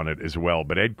thoughts on it as well.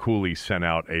 But Ed Cooley sent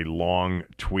out a long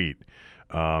tweet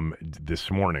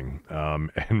this morning,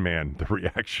 and man, the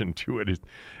reaction to it is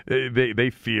they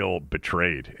feel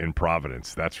betrayed in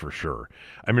Providence. That's for sure.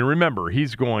 I mean, remember,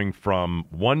 he's going from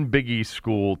one Big East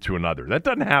school to another. That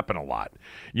doesn't happen a lot,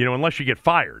 unless you get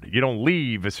fired. You don't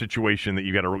leave a situation that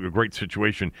you got a great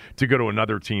situation to go to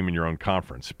another team in your own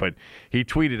conference. But he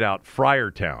tweeted out,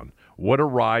 Friartown. What a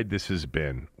ride this has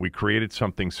been. We created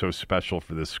something so special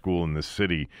for this school in this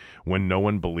city when no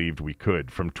one believed we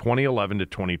could. From 2011 to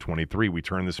 2023, we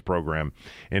turned this program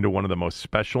into one of the most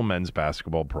special men's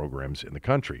basketball programs in the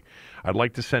country. I'd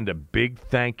like to send a big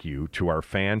thank you to our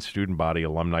fans, student body,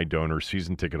 alumni, donors,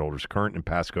 season ticket holders, current and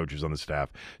past coaches on the staff,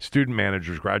 student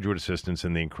managers, graduate assistants,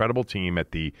 and the incredible team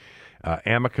at the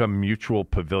Amica Mutual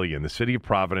Pavilion, the city of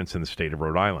Providence and the state of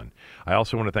Rhode Island. I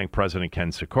also want to thank President Ken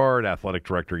Sicard, athletic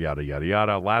director, yada, yada,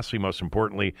 yada. Lastly, most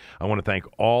importantly, I want to thank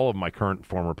all of my current and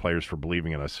former players for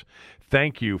believing in us.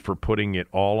 Thank you for putting it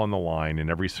all on the line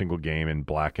in every single game in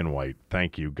black and white.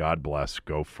 Thank you. God bless.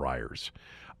 Go Friars.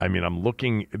 I mean, I'm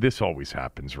looking, this always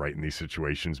happens, right, in these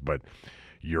situations, but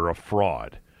you're a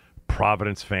fraud.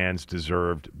 Providence fans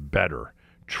deserved better.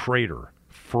 Traitor,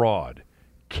 fraud,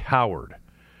 coward.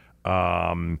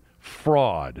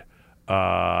 Fraud,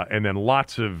 and then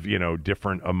lots of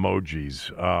different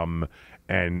emojis,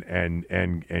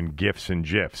 and gifs and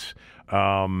gifs.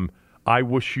 I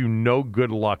wish you no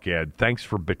good luck, Ed. Thanks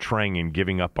for betraying and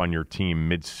giving up on your team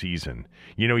mid-season.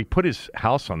 He put his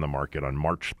house on the market on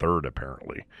March 3rd,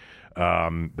 apparently.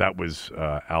 That was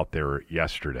out there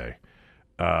yesterday.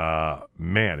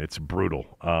 Man, it's brutal.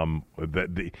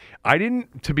 I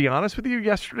didn't, to be honest with you,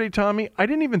 yesterday, Tommy, I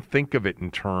didn't even think of it in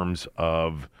terms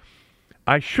of,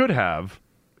 I should have.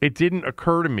 It didn't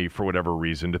occur to me for whatever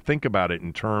reason to think about it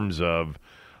in terms of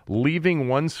leaving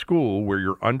one school where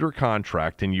you're under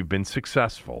contract and you've been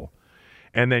successful,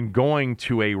 and then going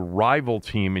to a rival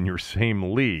team in your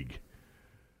same league.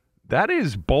 That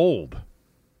is bold.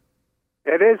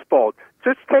 It is bold.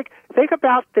 Just think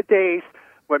about the days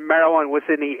when Maryland was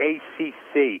in the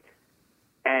ACC,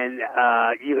 and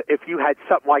if you had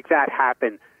something like that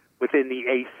happen within the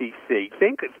ACC,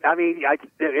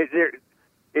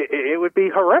 it would be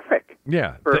horrific.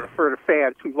 Yeah, for the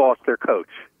fans who lost their coach.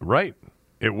 Right.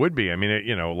 It would be. I mean,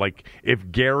 like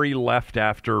if Gary left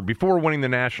before winning the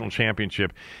national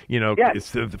championship, yes.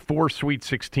 It's the 4 Sweet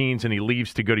 16s, and he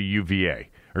leaves to go to UVA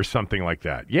or something like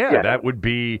that. Yeah, that would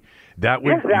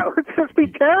just be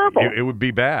terrible. It would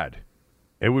be bad.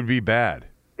 It would be bad.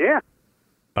 Yeah.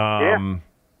 I mean,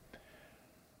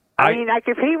 like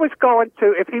if he was going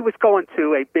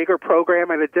to a bigger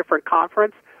program in a different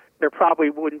conference, there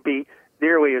probably wouldn't be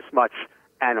nearly as much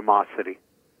animosity.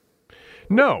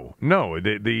 No.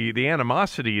 The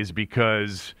animosity is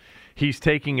because he's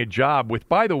taking a job with,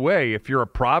 by the way, if you're a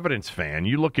Providence fan,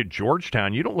 you look at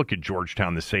Georgetown, you don't look at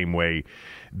Georgetown the same way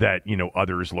that,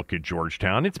 others look at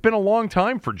Georgetown. It's been a long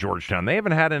time for Georgetown. They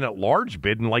haven't had an at-large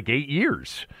bid in like 8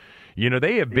 years.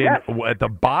 They have been at the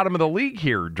bottom of the league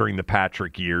here during the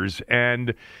Patrick years.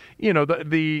 And,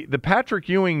 the Patrick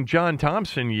Ewing, John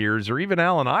Thompson years, or even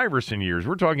Allen Iverson years,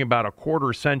 we're talking about a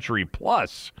quarter century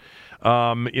plus,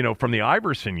 from the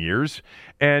Iverson years.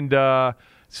 And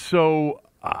so,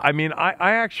 I mean,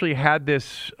 I actually had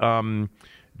this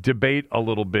debate a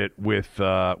little bit with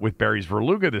Barry's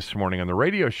Verluga this morning on the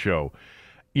radio show.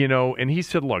 And he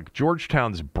said, look,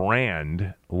 Georgetown's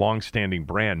brand, longstanding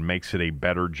brand, makes it a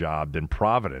better job than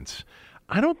Providence.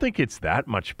 I don't think it's that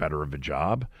much better of a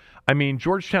job. I mean,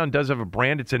 Georgetown does have a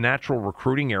brand. It's a natural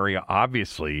recruiting area,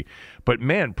 obviously. But,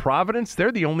 man, Providence,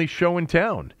 they're the only show in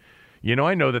town. You know,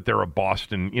 I know that they're a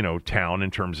Boston, town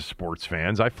in terms of sports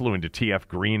fans. I flew into TF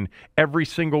Green every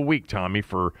single week, Tommy,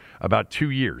 for about 2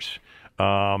 years.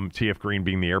 TF Green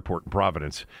being the airport in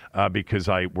Providence, because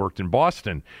I worked in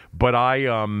Boston. But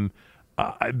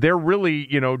they're really,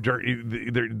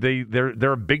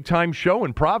 they're a big time show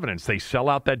in Providence. They sell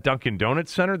out that Dunkin'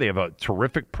 Donuts Center. They have a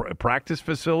terrific practice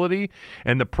facility,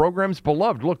 and the program's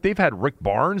beloved. Look, they've had Rick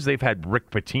Barnes, they've had Rick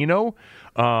Pitino.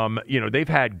 They've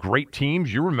had great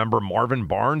teams. You remember Marvin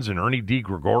Barnes and Ernie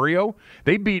DiGregorio.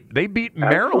 They beat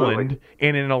Maryland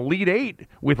in an Elite Eight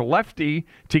with Lefty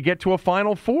to get to a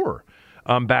Final Four.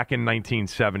 Back in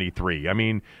 1973. I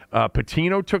mean,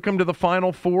 Pitino took him to the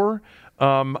Final Four.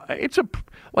 John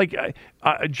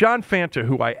Fanta,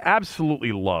 who I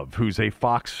absolutely love, who's a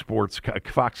Fox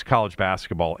college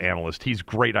basketball analyst. He's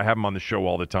great. I have him on the show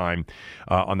all the time,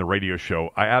 on the radio show.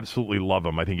 I absolutely love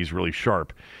him. I think he's really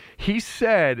sharp. He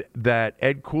said that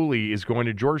Ed Cooley is going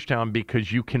to Georgetown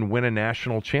because you can win a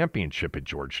national championship at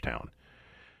Georgetown.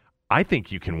 I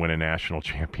think you can win a national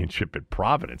championship at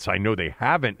Providence. I know they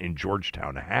haven't, and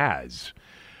Georgetown has.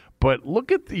 But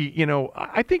look at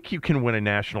I think you can win a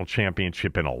national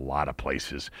championship in a lot of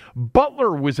places.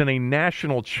 Butler was in a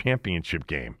national championship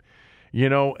game.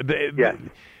 Yes.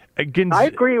 I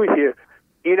agree with you.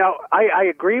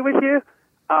 I agree with you.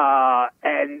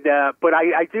 But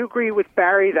I do agree with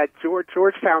Barry that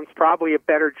Georgetown's probably a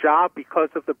better job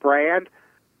because of the brand.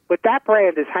 But that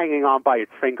brand is hanging on by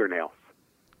its fingernails.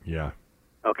 Yeah.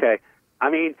 Okay. I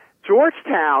mean,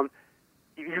 Georgetown,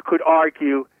 you could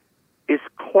argue, is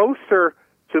closer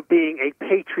to being a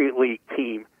Patriot League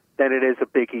team than it is a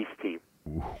Big East team.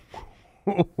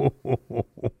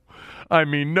 I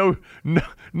mean, no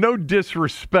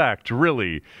disrespect,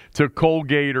 really, to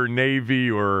Colgate or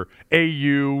Navy or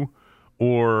AU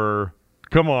or,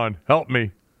 come on, help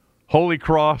me, Holy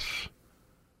Cross.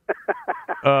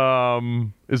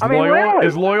 Is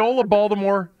Loyola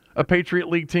Baltimore a Patriot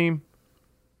League team?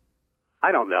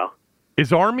 I don't know.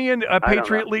 Is Army a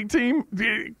Patriot League team?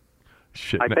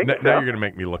 Shit, now you're going to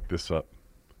make me look this up.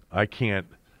 I can't.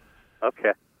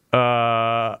 Okay.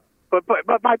 But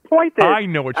my point is, I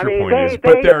know what your point is,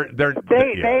 but they're not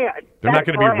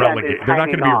going to be relegated. They're not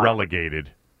going to be relegated.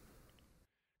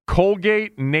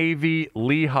 Colgate, Navy,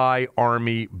 Lehigh,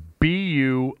 Army,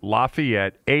 BU,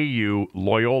 Lafayette, AU,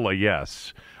 Loyola,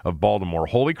 yes, of Baltimore,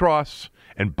 Holy Cross,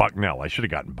 and Bucknell. I should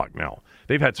have gotten Bucknell.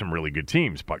 They've had some really good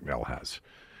teams, Bucknell has.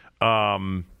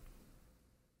 And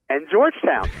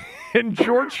Georgetown. And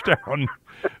Georgetown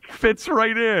fits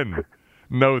right in.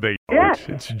 No, they don't. Yeah.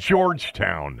 It's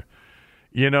Georgetown.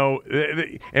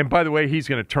 And by the way, he's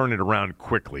going to turn it around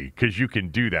quickly because you can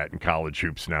do that in college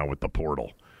hoops now with the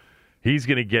portal. He's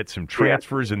going to get some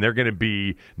transfers, and they're going to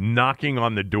be knocking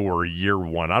on the door year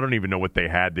one. I don't even know what they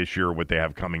had this year or what they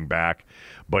have coming back,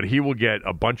 but he will get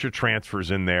a bunch of transfers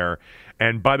in there.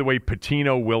 And by the way,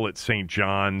 Pitino will at St.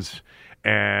 John's,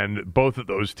 and both of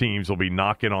those teams will be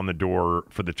knocking on the door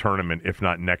for the tournament, if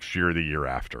not next year, the year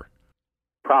after.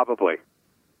 Probably.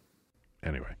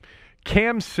 Anyway,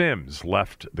 Cam Sims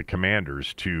left the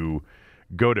Commanders to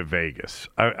go to Vegas.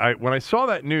 When I saw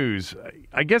that news,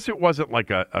 I guess it wasn't like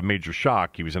a major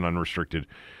shock. He was an unrestricted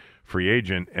free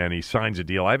agent, and he signs a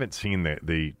deal. I haven't seen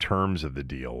the terms of the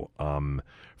deal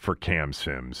for Cam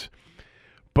Sims.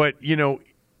 But,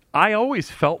 I always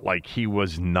felt like he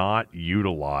was not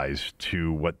utilized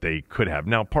to what they could have.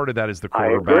 Now, part of that is the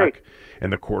quarterback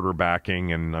and the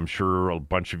quarterbacking, and I'm sure a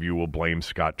bunch of you will blame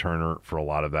Scott Turner for a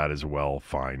lot of that as well.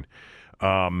 Fine.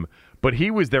 But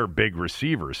he was their big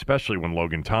receiver, especially when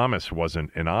Logan Thomas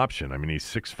wasn't an option. I mean, he's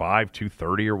 6'5",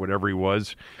 230 or whatever he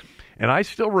was. And I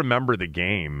still remember the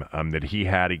game that he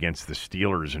had against the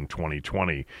Steelers in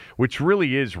 2020, which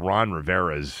really is Ron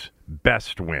Rivera's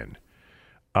best win.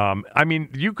 I mean,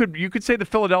 you could say the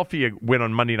Philadelphia win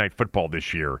on Monday Night Football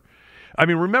this year. I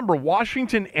mean, remember,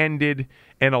 Washington ended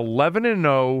an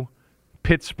 11-0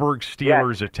 Pittsburgh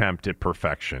Steelers attempt at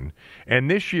perfection, and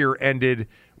this year ended.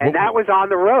 And that was on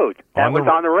the road. That was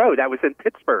on the road. That was in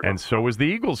Pittsburgh. And so was the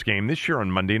Eagles game this year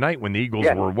on Monday night when the Eagles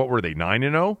were, what were they,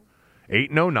 9-0? 8-0,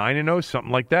 9-0,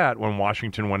 something like that, when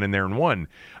Washington went in there and won.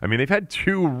 I mean, they've had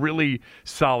two really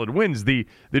solid wins. The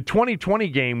 2020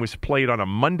 game was played on a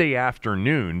Monday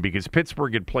afternoon because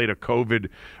Pittsburgh had played a COVID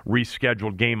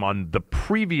rescheduled game on the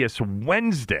previous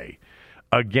Wednesday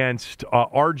against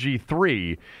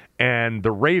RG3 and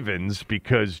the Ravens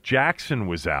because Jackson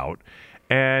was out.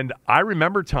 And I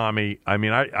remember, Tommy, I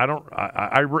mean,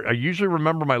 I usually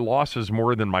remember my losses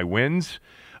more than my wins.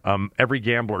 Every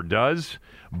gambler does.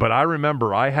 But I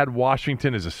remember I had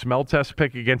Washington as a smell test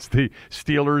pick against the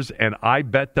Steelers, and I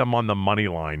bet them on the money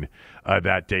line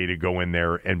that day to go in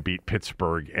there and beat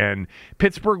Pittsburgh. And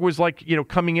Pittsburgh was like,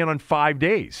 coming in on 5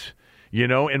 days,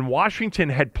 and Washington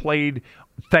had played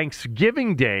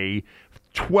Thanksgiving Day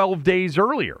 12 days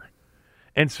earlier.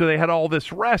 And so they had all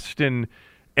this rest, and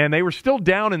they were still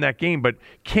down in that game. But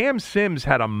Cam Sims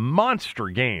had a monster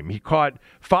game. He caught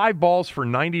 5 balls for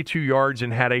 92 yards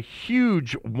and had a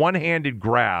huge one-handed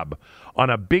grab on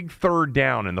a big third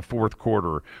down in the fourth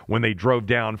quarter when they drove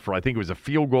down for, I think it was a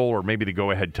field goal or maybe the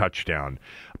go-ahead touchdown.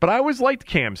 But I always liked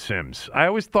Cam Sims. I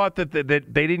always thought that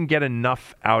they didn't get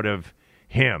enough out of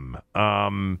him.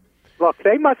 Look,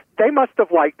 they must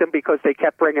have liked him because they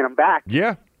kept bringing him back.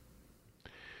 Yeah.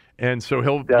 And so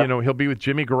he'll be with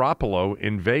Jimmy Garoppolo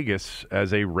in Vegas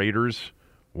as a Raiders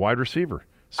wide receiver.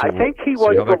 So I think he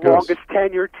was the longest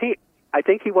tenured team. I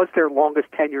think he was their longest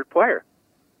tenured player.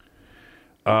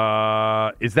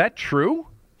 Is that true?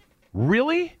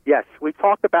 Really? Yes, we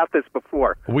talked about this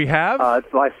before. We have?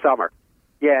 Last summer.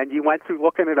 Yeah, and you went through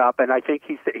looking it up, and I think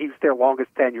he's their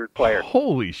longest tenured player.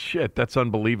 Holy shit, that's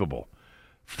unbelievable.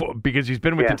 Because he's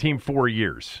been with the team 4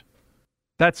 years.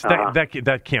 That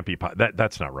can't be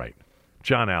that's not right.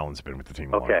 John Allen's been with the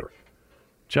team longer.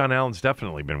 John Allen's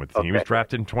definitely been with the team. He was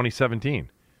drafted in 2017.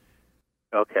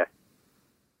 Okay.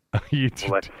 Let's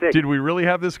see. Did we really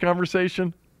have this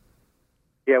conversation?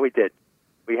 Yeah, we did.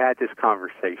 We had this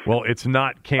conversation. Well, it's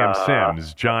not Cam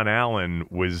Sims. John Allen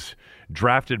was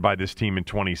drafted by this team in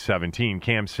 2017.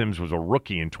 Cam Sims was a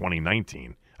rookie in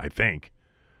 2019, I think.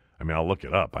 I mean, I'll look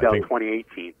it up. I think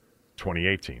 2018.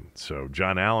 2018. So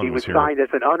John Allen was here. Signed as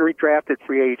an unredrafted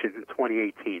free agent in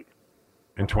 2018.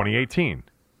 In 2018?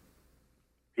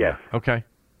 Yes. Okay.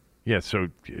 Yeah, so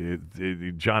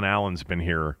John Allen's been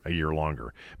here a year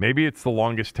longer. Maybe it's the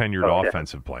longest tenured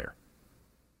offensive player.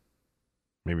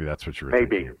 Maybe that's what you were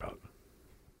thinking about.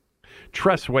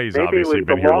 Tress Way's obviously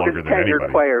been here longer than anybody. Maybe it was the longest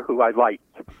tenured player who I liked.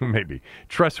 Maybe.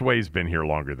 Tress Way's been here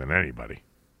longer than anybody.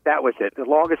 That was it. The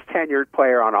longest tenured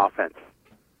player on offense.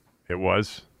 It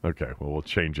was? Okay, well, we'll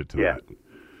change it to that.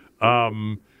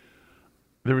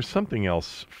 There was something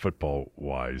else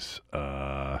football-wise.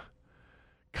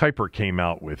 Kuiper came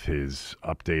out with his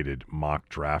updated mock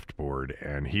draft board,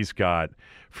 and he's got,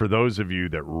 for those of you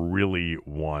that really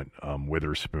want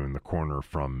Witherspoon, the corner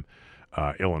from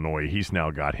Illinois, he's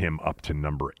now got him up to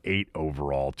number 8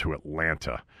 overall to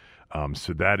Atlanta.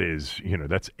 So that is,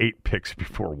 that's 8 picks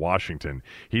before Washington.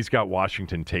 He's got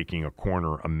Washington taking a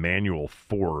corner, Emmanuel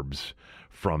Forbes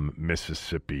from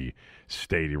Mississippi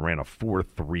State. He ran a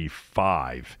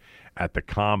 4.35 at the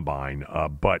combine,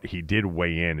 but he did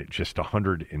weigh in at just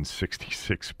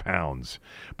 166 pounds.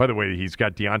 By the way, he's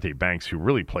got Deonte Banks, who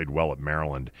really played well at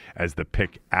Maryland, as the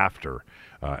pick after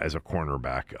as a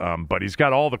cornerback. But he's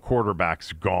got all the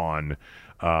quarterbacks gone.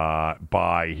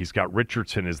 He's got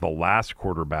Richardson as the last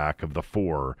quarterback of the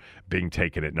 4 being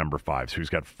taken at number 5. So he's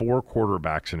got 4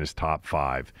 quarterbacks in his top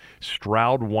 5.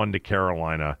 Stroud 1 to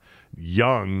Carolina,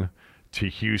 Young to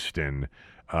Houston.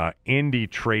 Indy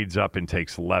trades up and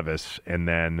takes Levis, and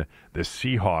then the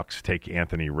Seahawks take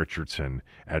Anthony Richardson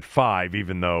at 5,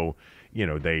 even though,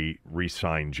 they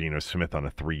re-signed Geno Smith on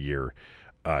a 3-year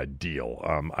deal.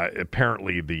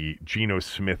 Apparently, the Geno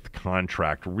Smith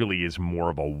contract really is more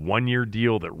of a 1-year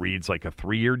deal that reads like a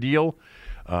 3-year deal,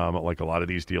 like a lot of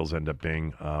these deals end up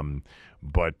being.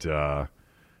 But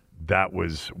that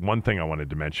was one thing I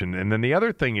wanted to mention. And then the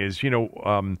other thing is,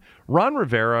 Ron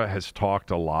Rivera has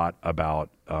talked a lot about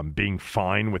being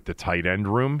fine with the tight end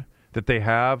room that they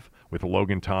have with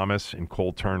Logan Thomas and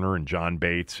Cole Turner and John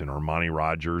Bates and Armani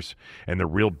Rogers and the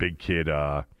real big kid.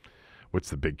 What's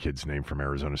the big kid's name from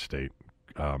Arizona State?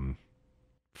 The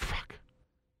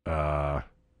guy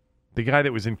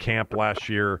that was in camp last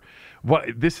year.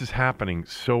 This is happening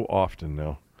so often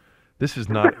now. This is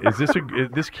not.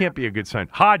 This can't be a good sign.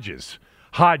 Hodges,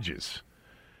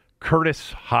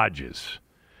 Curtis Hodges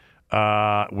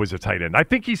was a tight end. I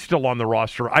think he's still on the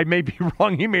roster. I may be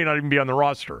wrong. He may not even be on the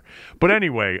roster. But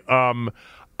anyway,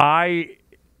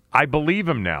 I believe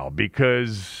him now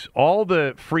because all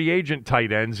the free agent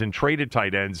tight ends and traded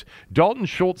tight ends, Dalton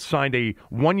Schultz signed a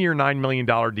 1-year, $9 million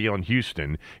deal in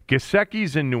Houston.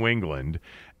 Gesicki's in New England.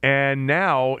 And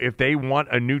now, if they want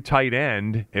a new tight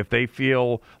end, if they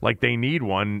feel like they need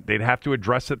one, they'd have to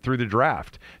address it through the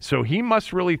draft. So he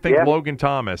must really think Logan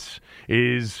Thomas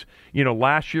is,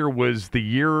 last year was the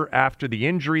year after the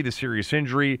injury, the serious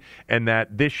injury, and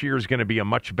that this year is going to be a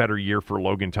much better year for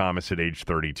Logan Thomas at age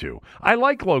 32. I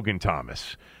like Logan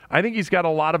Thomas. I think he's got a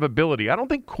lot of ability. I don't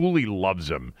think Cooley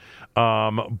loves him,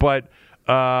 but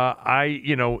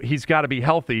He's got to be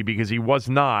healthy because he was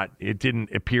not. It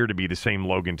didn't appear to be the same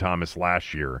Logan Thomas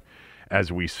last year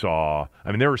as we saw.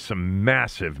 I mean, there were some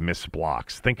massive missed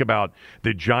blocks. Think about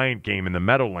the Giant game in the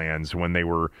Meadowlands when they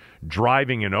were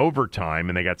driving in overtime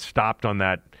and they got stopped on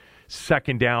that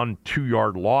second down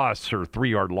 2-yard loss or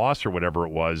 3-yard loss or whatever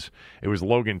it was. It was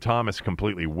Logan Thomas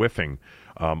completely whiffing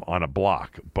on a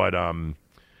block. But,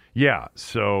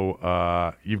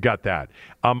 so you've got that.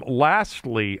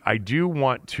 Lastly, I do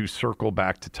want to circle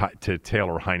back to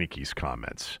Taylor Heinicke's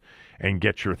comments and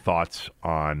get your thoughts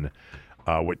on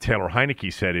what Taylor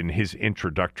Heinicke said in his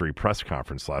introductory press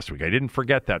conference last week. I didn't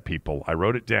forget that, people. I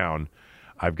wrote it down.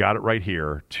 I've got it right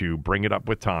here to bring it up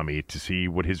with Tommy to see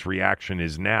what his reaction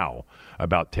is now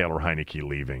about Taylor Heinicke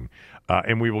leaving.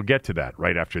 And we will get to that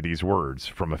right after these words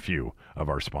from a few of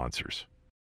our sponsors.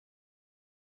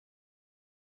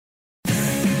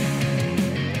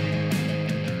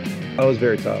 It was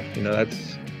very tough.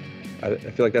 I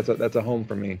feel like that's a home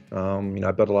for me.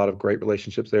 I built a lot of great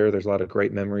relationships there. There's a lot of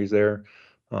great memories there.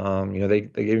 They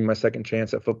gave me my second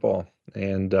chance at football,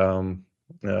 and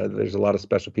there's a lot of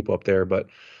special people up there. But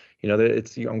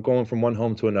I'm going from one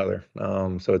home to another.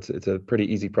 So it's a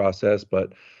pretty easy process.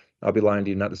 But I'll be lying to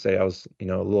you not to say I was a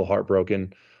little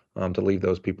heartbroken to leave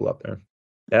those people up there.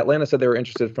 Atlanta said they were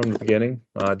interested from the beginning.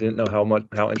 I didn't know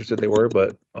how interested they were,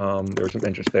 but there was some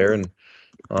interest there. And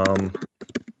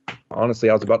honestly,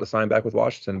 I was about to sign back with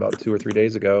Washington about 2 or 3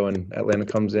 days ago, and Atlanta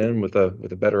comes in with a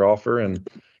better offer, and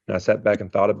I sat back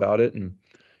and thought about it. And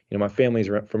my family's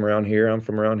from around here. I'm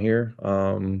from around here.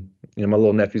 My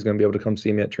little nephew's going to be able to come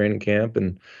see me at training camp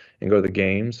and go to the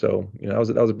game. So that was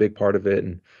a big part of it,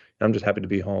 and I'm just happy to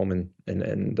be home and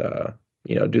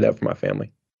do that for my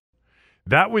family.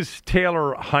 That was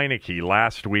Taylor Heinicke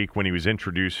last week when he was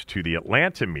introduced to the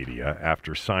Atlanta media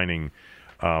after signing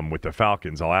with the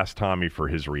Falcons. I'll ask Tommy for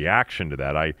his reaction to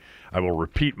that. I will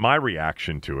repeat my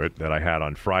reaction to it that I had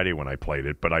on Friday when I played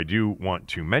it, but I do want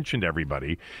to mention to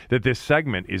everybody that this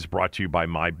segment is brought to you by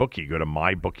MyBookie. Go to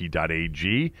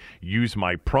mybookie.ag, use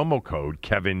my promo code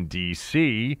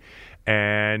KevinDC,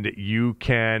 and you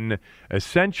can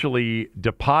essentially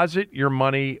deposit your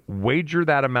money, wager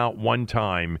that amount one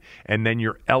time, and then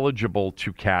you're eligible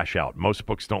to cash out. Most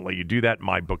books don't let you do that.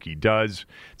 MyBookie does.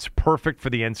 It's perfect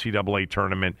for the NCAA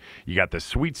tournament. You got the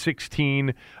Sweet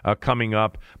 16 coming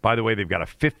up. By the way, they've got a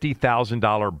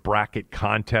 $50,000 bracket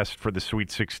contest for the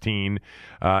Sweet 16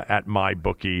 at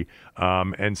MyBookie.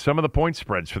 And some of the point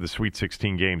spreads for the Sweet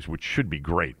 16 games, which should be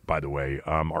great, by the way,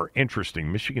 are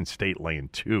interesting. Michigan State laying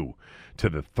 2 to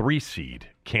the 3 seed,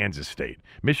 Kansas State.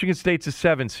 Michigan State's a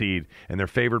 7 seed, and they're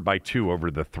favored by 2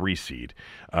 over the 3 seed.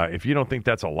 If you don't think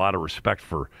that's a lot of respect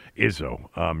for Izzo,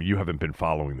 you haven't been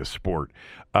following the sport.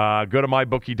 Go to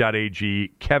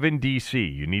mybookie.ag,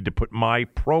 KevinDC. You need to put my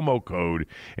promo code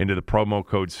into the promo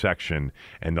code section,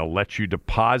 and they'll let you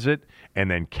deposit and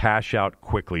then cash out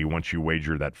quickly once you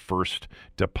wager that first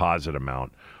deposit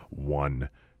amount one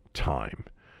time.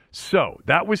 So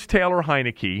that was Taylor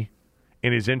Heinicke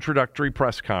in his introductory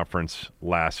press conference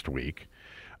last week,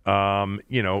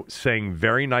 saying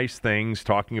very nice things,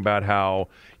 talking about how,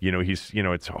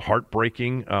 it's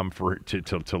heartbreaking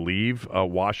to leave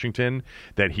Washington,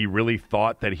 that he really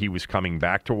thought that he was coming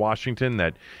back to Washington,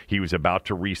 that he was about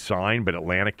to re-sign, but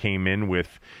Atlanta came in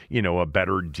with, a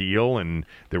better deal and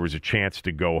there was a chance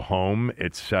to go home,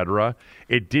 etc.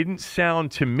 It didn't sound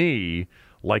to me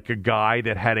like a guy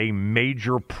that had a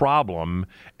major problem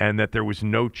and that there was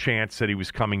no chance that he was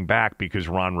coming back because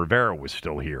Ron Rivera was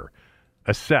still here.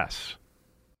 Assess.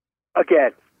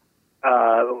 Again,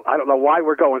 I don't know why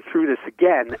we're going through this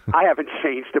again. I haven't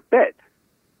changed a bit.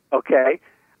 Okay?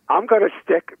 I'm going to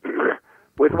stick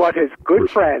with what his good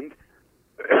friend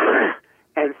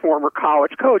and former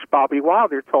college coach Bobby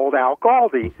Wilder told Al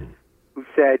Galdi, who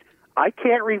said, "I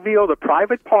can't reveal the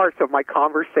private parts of my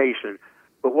conversation,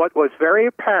 but what was very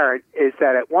apparent is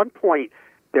that at one point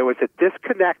there was a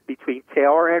disconnect between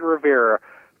Taylor and Rivera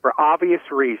for obvious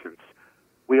reasons.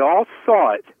 We all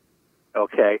saw it,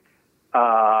 okay?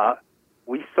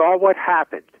 We saw what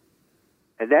happened."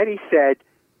 And then he said,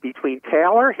 between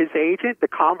Taylor, his agent, the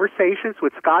conversations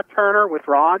with Scott Turner, with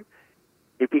Ron,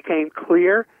 it became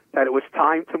clear that it was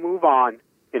time to move on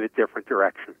in a different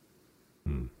direction.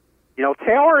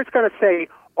 Taylor is going to say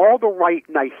all the right,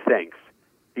 nice things.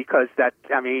 Because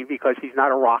he's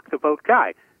not a rock the boat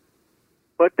guy.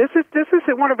 But this is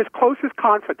one of his closest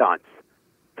confidants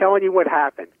telling you what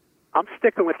happened. I'm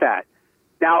sticking with that.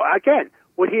 Now, again,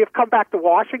 would he have come back to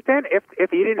Washington if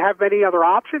he didn't have many other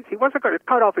options? He wasn't going to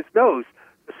cut off his nose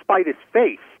to spite his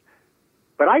face.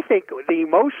 But I think the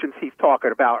emotions he's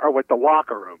talking about are with the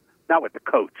locker room, not with the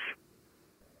coach.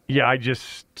 Yeah,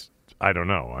 I don't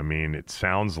know. I mean, it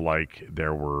sounds like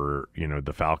there were,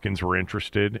 the Falcons were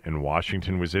interested and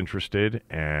Washington was interested,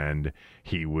 and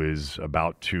he was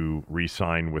about to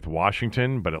re-sign with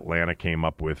Washington, but Atlanta came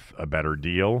up with a better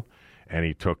deal, and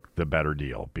he took the better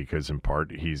deal because in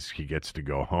part he gets to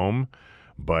go home.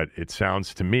 But it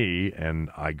sounds to me,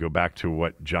 and I go back to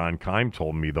what John Keim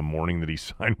told me the morning that he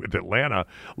signed with Atlanta,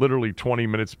 literally 20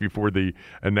 minutes before the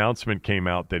announcement came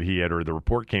out that he had, or the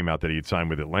report came out that he had signed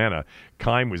with Atlanta.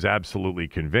 Keim was absolutely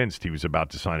convinced he was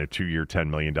about to sign a 2-year, $10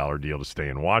 million deal to stay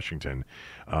in Washington,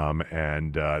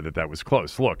 and that was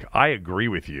close. Look, I agree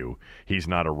with you. He's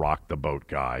not a rock-the-boat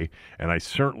guy, and I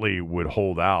certainly would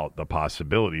hold out the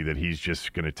possibility that he's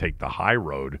just going to take the high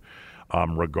road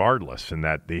regardless, and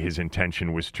that his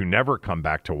intention was to never come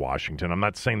back to Washington. I'm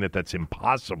not saying that that's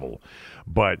impossible,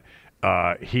 but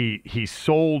he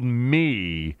sold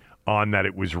me on that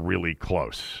it was really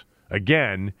close.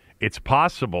 Again, it's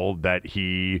possible that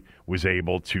he was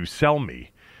able to sell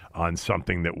me on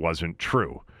something that wasn't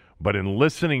true. But in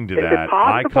listening to that,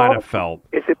 I kind of felt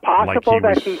Is it possible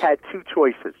like he had two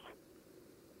choices,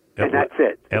 and that's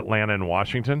it? Atlanta and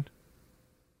Washington?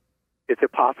 Is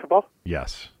it possible?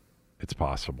 Yes. It's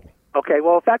possible. Okay,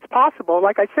 well, if that's possible,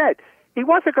 like I said, he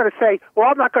wasn't going to say, well,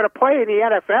 I'm not going to play in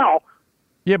the NFL.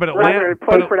 Yeah, but Atlanta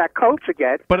play for that coach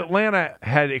again. But Atlanta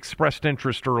had expressed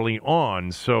interest early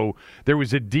on, so there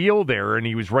was a deal there, and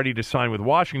he was ready to sign with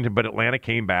Washington, but Atlanta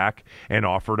came back and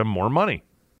offered him more money.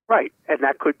 Right, and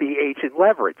that could be agent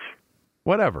leverage.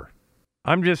 Whatever.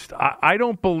 I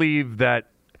don't believe that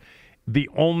the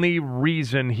only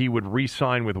reason he would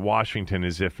re-sign with Washington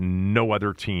is if no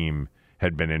other team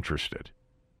had been interested.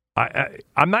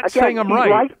 I'm not saying I'm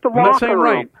right. Liked the I'm not saying room.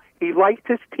 right. He liked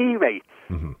his teammates.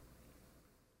 Mm-hmm.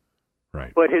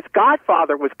 Right. But his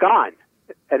godfather was gone,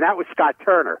 and that was Scott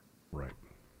Turner. Right.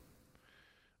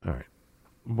 All right.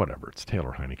 Whatever. It's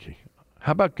Taylor Heineke.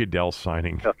 How about Goodell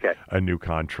signing a new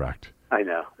contract? I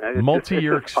know.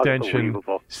 Multi-year extension,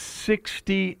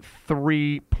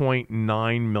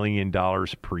 $63.9 million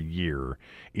per year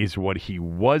is what he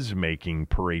was making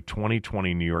per a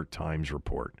 2020 New York Times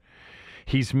report.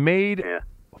 He's made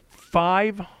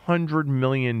 $500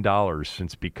 million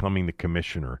since becoming the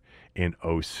commissioner in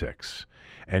 2006.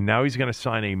 And now he's going to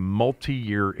sign a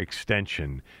multi-year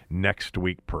extension next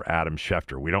week per Adam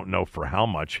Schefter. We don't know for how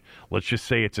much. Let's just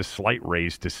say it's a slight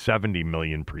raise to $70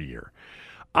 million per year.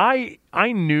 I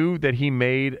knew that he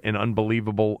made an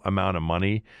unbelievable amount of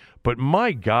money, but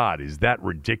my God, is that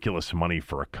ridiculous money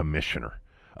for a commissioner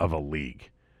of a league?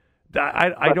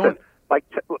 I don't like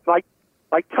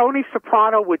Tony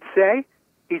Soprano would say.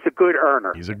 He's a good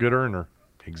earner. He's a good earner,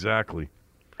 exactly.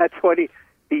 That's what he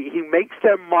makes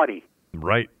them money.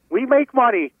 Right. We make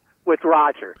money with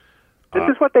Roger. This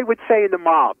is what they would say in the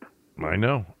mob. I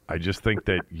know. I just think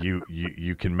that you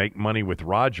can make money with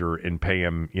Roger and pay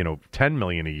him, $10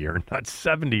 million a year, not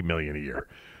 $70 million a year.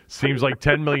 Seems like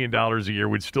 $10 million a year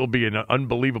would still be an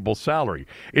unbelievable salary.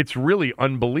 It's really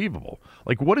unbelievable.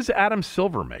 Like, what does Adam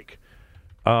Silver make?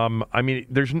 I mean,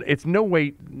 it's no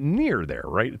way near there,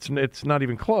 right? It's not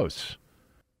even close.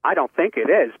 I don't think it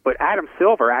is, but Adam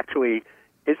Silver actually,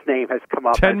 his name has come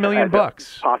up. $10 million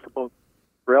bucks. Possible.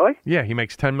 Really? Yeah, he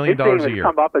makes $10 million a year. His name has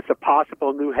come up as a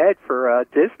possible new head for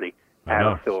Disney.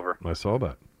 Adam Silver. I saw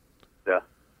that. Yeah.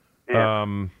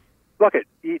 Look, are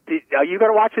you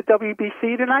going to watch the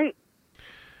WBC tonight?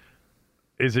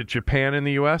 Is it Japan in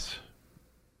the U.S.?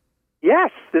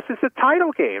 Yes, this is a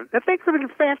title game. That thing's been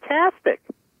fantastic.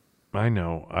 I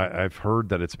know. I've heard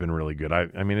that it's been really good.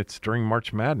 I mean, it's during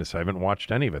March Madness. I haven't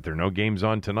watched any of it. There are no games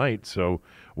on tonight. So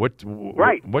what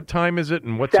time is it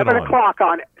and what's it on?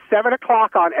 7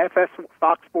 o'clock on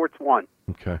Fox Sports 1.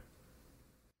 Okay.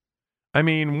 I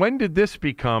mean, when did this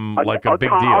become like a big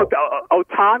deal?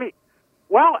 Ohtani?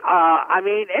 Well, I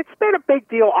mean, it's been a big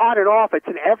deal on and off. It's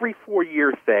an every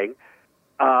 4-year thing.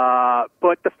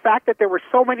 But the fact that there were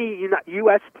so many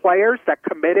U.S. players that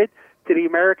committed to the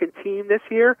American team this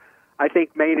year, I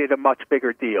think made it a much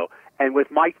bigger deal. And with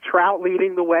Mike Trout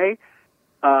leading the way,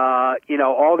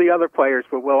 all the other players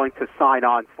were willing to sign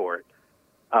on for it.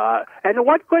 And the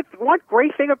one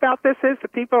great thing about this is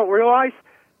that people don't realize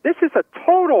this is a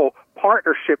total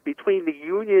partnership between the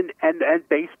union and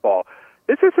baseball.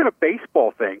 This isn't a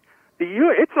baseball thing.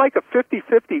 It's like a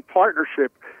 50-50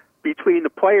 partnership between the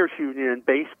players' union and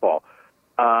baseball.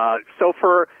 So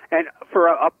for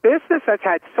a business that's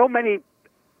had so many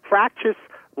fractious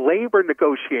labor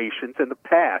negotiations in the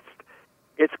past,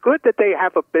 it's good that they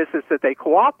have a business that they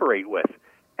cooperate with.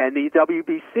 And the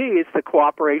WBC is the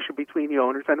cooperation between the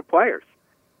owners and the players.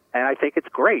 And I think it's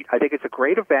great. I think it's a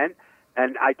great event.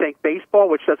 And I think baseball,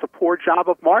 which does a poor job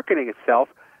of marketing itself,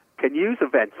 can use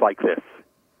events like this.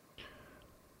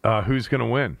 Who's going to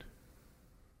win?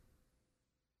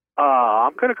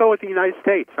 I'm going to go with the United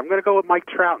States. I'm going to go with Mike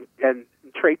Trout and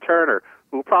Trey Turner,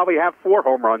 who will probably have 4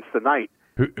 home runs tonight.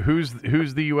 Who's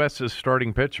the U.S.'s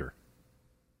starting pitcher?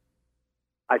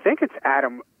 I think it's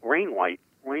Adam Wainwright.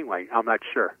 I'm not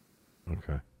sure.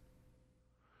 Okay.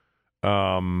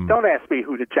 Don't ask me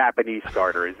who the Japanese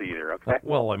starter is either. Okay.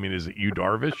 Well, I mean, is it Yu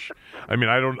Darvish? I mean,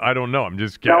 I don't know. I'm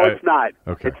just kidding. No, it's not.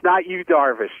 Okay. It's not Yu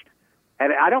Darvish,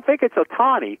 and I don't think it's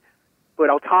Ohtani, but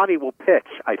Ohtani will pitch.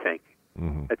 I think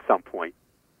at some point.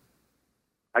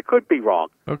 I could be wrong.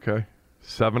 Okay.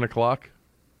 7:00.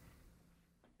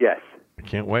 Yes. I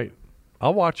can't wait.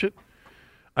 I'll watch it.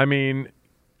 I mean,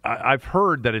 I've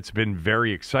heard that it's been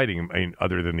very exciting. I mean,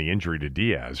 other than the injury to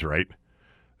Diaz, right?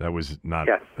 That was not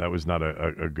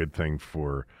a good thing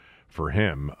for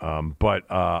him. But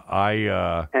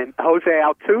and Jose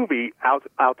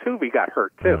Altuve got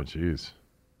hurt too. Oh, jeez.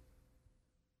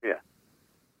 Yeah.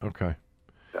 Okay.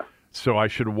 Yeah. So I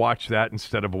should watch that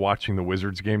instead of watching the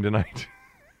Wizards game tonight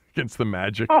against the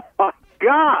Magic. Oh my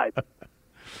God!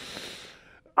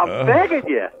 I'm begging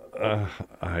you.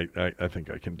 I think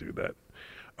I can do that.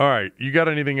 All right. You got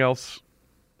anything else?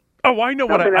 Oh, I know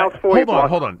Something else for you,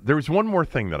 hold on. There was one more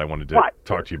thing that I wanted to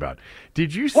talk to you about.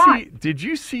 Did you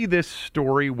see this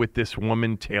story with this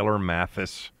woman, Taylor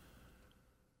Mathis?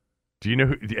 Do you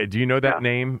know that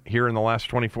name here in the last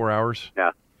 24 hours?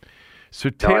 Yeah. So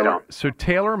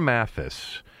Taylor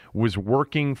Mathis was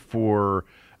working for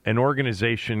an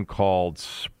organization called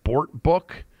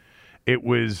Sportbook. It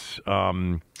was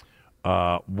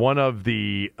one of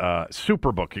the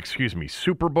Superbook.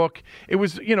 It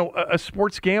was, a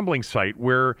sports gambling site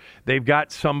where they've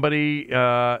got somebody, in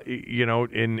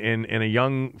a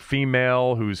young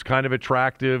female who's kind of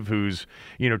attractive, who's,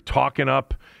 talking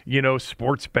up,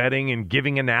 sports betting and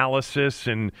giving analysis.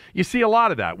 And you see a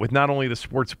lot of that with not only the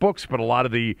sports books, but a lot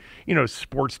of the,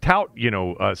 sports tout,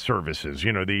 services,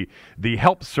 the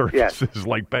help services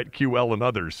like BetQL and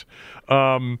others.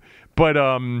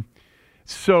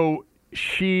 So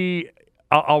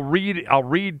I'll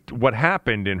read what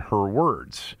happened in her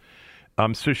words.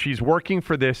 So she's working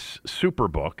for this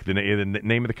Superbook. The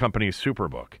name of the company is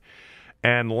Superbook.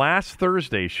 And last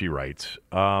Thursday, she writes,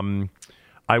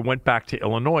 I went back to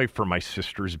Illinois for my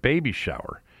sister's baby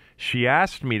shower. She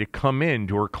asked me to come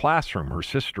into her classroom. Her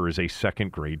sister is a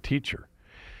second grade teacher.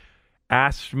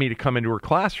 Asked me to come into her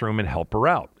classroom and help her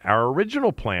out. Our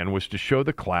original plan was to show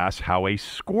the class how a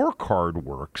scorecard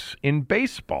works in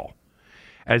baseball,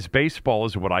 as baseball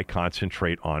is what I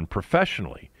concentrate on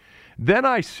professionally. Then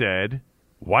I said,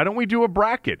 why don't we do a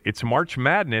bracket? It's March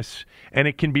Madness, and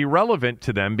it can be relevant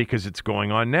to them because it's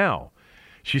going on now.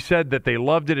 She said that they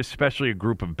loved it, especially a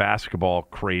group of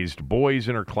basketball-crazed boys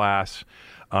in her class.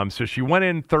 So she went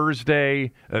in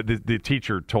Thursday. The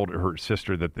teacher told her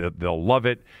sister that they'll love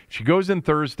it. She goes in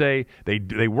Thursday.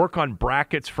 They work on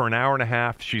brackets for an hour and a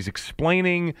half. She's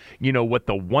explaining, what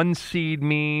the 1 seed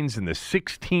means and the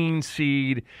 16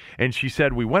 seed. And she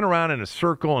said, we went around in a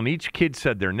circle and each kid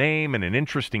said their name and an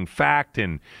interesting fact.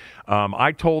 And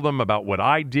I told them about what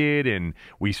I did, and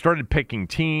we started picking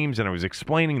teams, and I was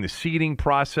explaining the seeding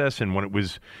process. And when it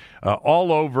was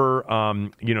all over,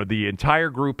 the entire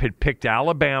group had picked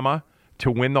Alabama to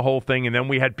win the whole thing, and then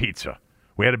we had pizza.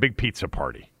 We had a big pizza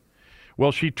party.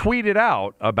 Well, she tweeted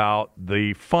out about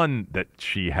the fun that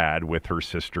she had with her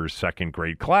sister's second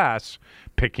grade class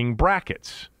picking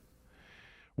brackets.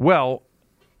 Well,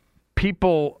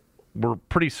 people were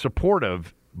pretty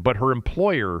supportive, but her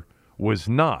employer was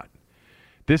not.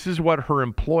 This is what her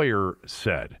employer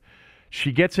said.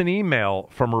 She gets an email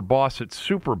from her boss at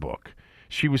Superbook.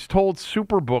 She was told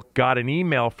Superbook got an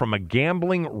email from a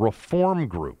gambling reform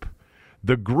group.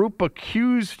 The group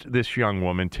accused this young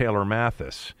woman, Taylor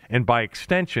Mathis, and by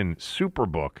extension,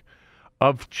 Superbook,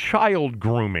 of child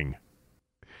grooming.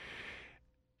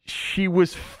 She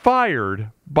was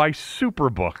fired by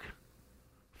Superbook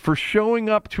for showing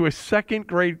up to a second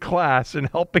grade class and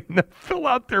helping them fill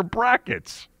out their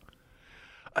brackets.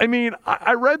 I mean,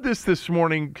 I read this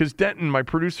morning because Denton, my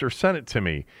producer, sent it to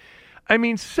me. I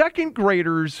mean, second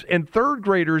graders and third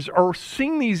graders are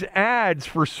seeing these ads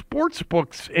for sports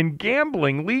books and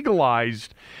gambling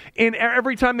legalized. And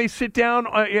every time they sit down,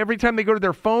 every time they go to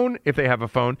their phone, if they have a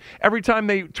phone, every time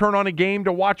they turn on a game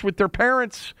to watch with their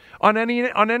parents on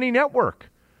any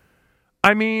network.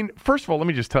 I mean, first of all, let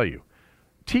me just tell you,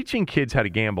 teaching kids how to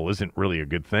gamble isn't really a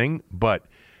good thing. But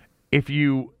if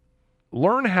you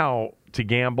learn how to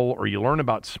gamble or you learn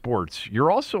about sports, you're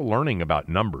also learning about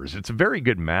numbers. It's a very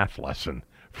good math lesson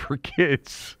for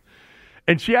kids.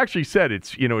 And she actually said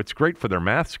it's great for their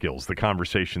math skills, the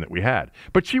conversation that we had.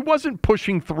 But she wasn't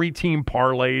pushing 3-team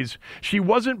parlays. She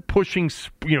wasn't pushing,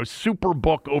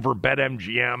 Superbook over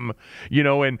BetMGM,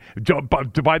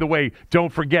 and by the way,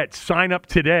 don't forget, sign up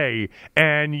today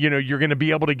and, you're going to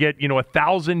be able to get,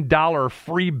 $1,000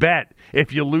 free bet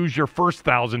if you lose your first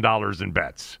 $1,000 in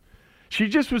bets. She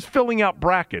just was filling out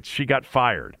brackets. She got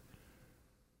fired.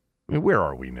 I mean, where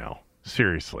are we now?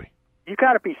 Seriously. You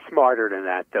got to be smarter than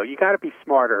that, though. You got to be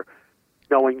smarter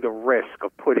knowing the risk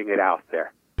of putting it out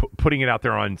there. Putting it out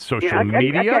there on social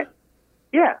media?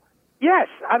 Yeah. Yes.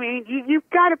 I mean, you've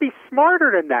got to be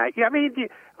smarter than that. I mean,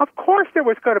 of course there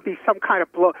was going to be some kind of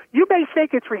blow. You may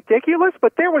think it's ridiculous,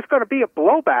 but there was going to be a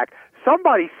blowback.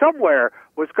 Somebody somewhere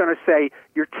was going to say,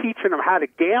 you're teaching them how to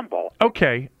gamble.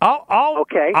 Okay. I'll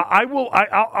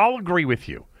agree with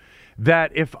you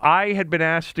that if I had been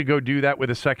asked to go do that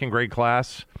with a second grade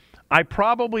class, I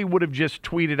probably would have just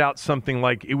tweeted out something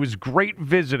like, it was great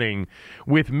visiting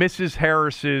with Mrs.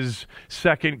 Harris's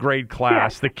second grade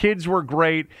class. Yeah. The kids were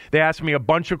great. They asked me a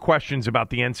bunch of questions about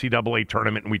the NCAA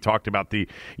tournament, and we talked about the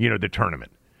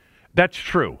tournament. That's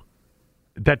true.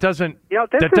 That doesn't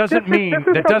mean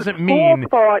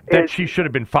that she should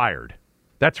have been fired.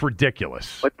 That's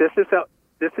ridiculous. But this is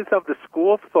of the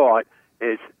school of thought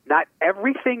is not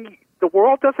everything. The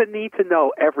world doesn't need to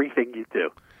know everything you do.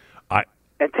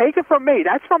 And take it from me.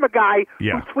 That's from a guy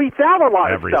who tweets out a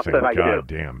lot of stuff that I do. God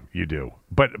damn, you do.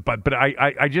 But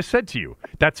I just said to you,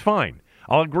 that's fine.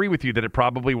 I'll agree with you that it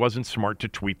probably wasn't smart to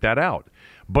tweet that out.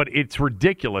 But it's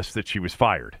ridiculous that she was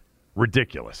fired.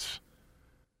 Ridiculous.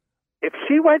 If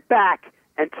she went back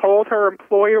and told her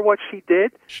employer what she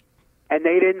did and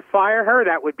they didn't fire her,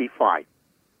 that would be fine.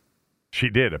 She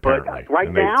did, apparently.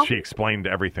 But now? She explained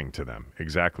everything to them,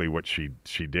 exactly what she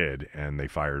did, and they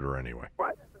fired her anyway.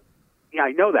 Right. Yeah,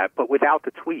 I know that, but without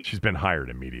the tweet. She's been hired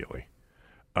immediately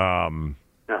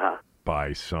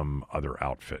by some other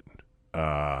outfit.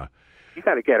 You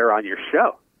got to get her on your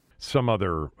show. Some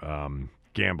other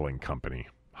gambling company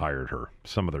hired her.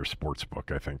 Some other sports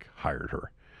book, I think, hired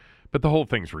her. But the whole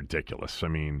thing's ridiculous. I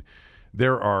mean,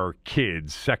 there are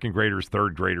kids, second graders,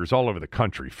 third graders, all over the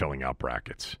country filling out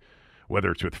brackets,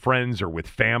 whether it's with friends or with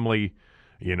family.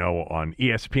 On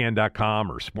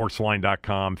ESPN.com or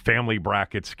Sportsline.com, family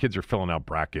brackets. Kids are filling out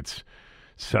brackets.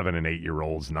 7- and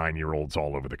 8-year-olds, 9-year-olds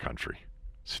all over the country.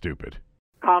 Stupid.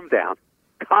 Calm down,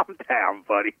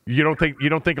 buddy. You don't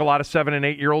think a lot of 7- and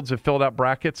 8-year-olds have filled out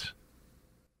brackets?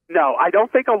 No, I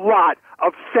don't think a lot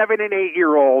of 7- and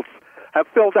 8-year-olds have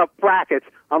filled out brackets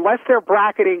unless they're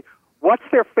bracketing. What's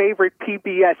their favorite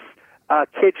PBS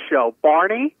kids show?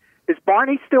 Barney? Is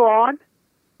Barney still on?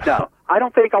 No, I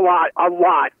don't think a lot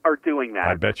are doing that.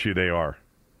 I bet you they are.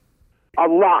 A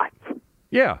lot.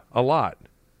 Yeah, a lot.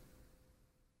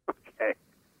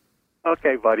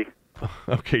 Okay, buddy.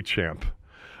 Okay, champ.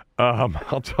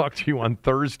 I'll talk to you on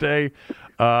Thursday,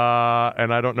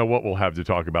 and I don't know what we'll have to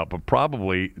talk about, but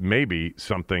probably, maybe,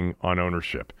 something on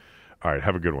ownership. All right,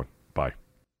 have a good one. Bye.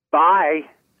 Bye.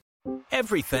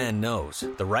 Every fan knows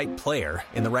the right player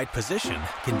in the right position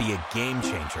can be a game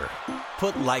changer.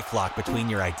 Put LifeLock between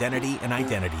your identity and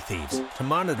identity thieves to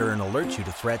monitor and alert you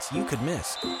to threats you could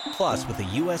miss. Plus, with a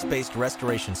U.S.-based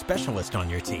restoration specialist on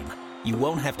your team, you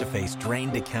won't have to face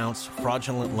drained accounts,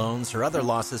 fraudulent loans, or other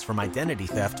losses from identity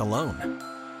theft alone.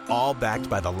 All backed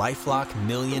by the LifeLock $1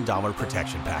 Million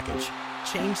Protection Package.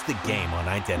 Change the game on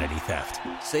identity theft.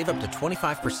 Save up to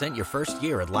 25% your first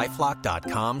year at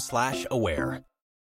LifeLock.com/aware.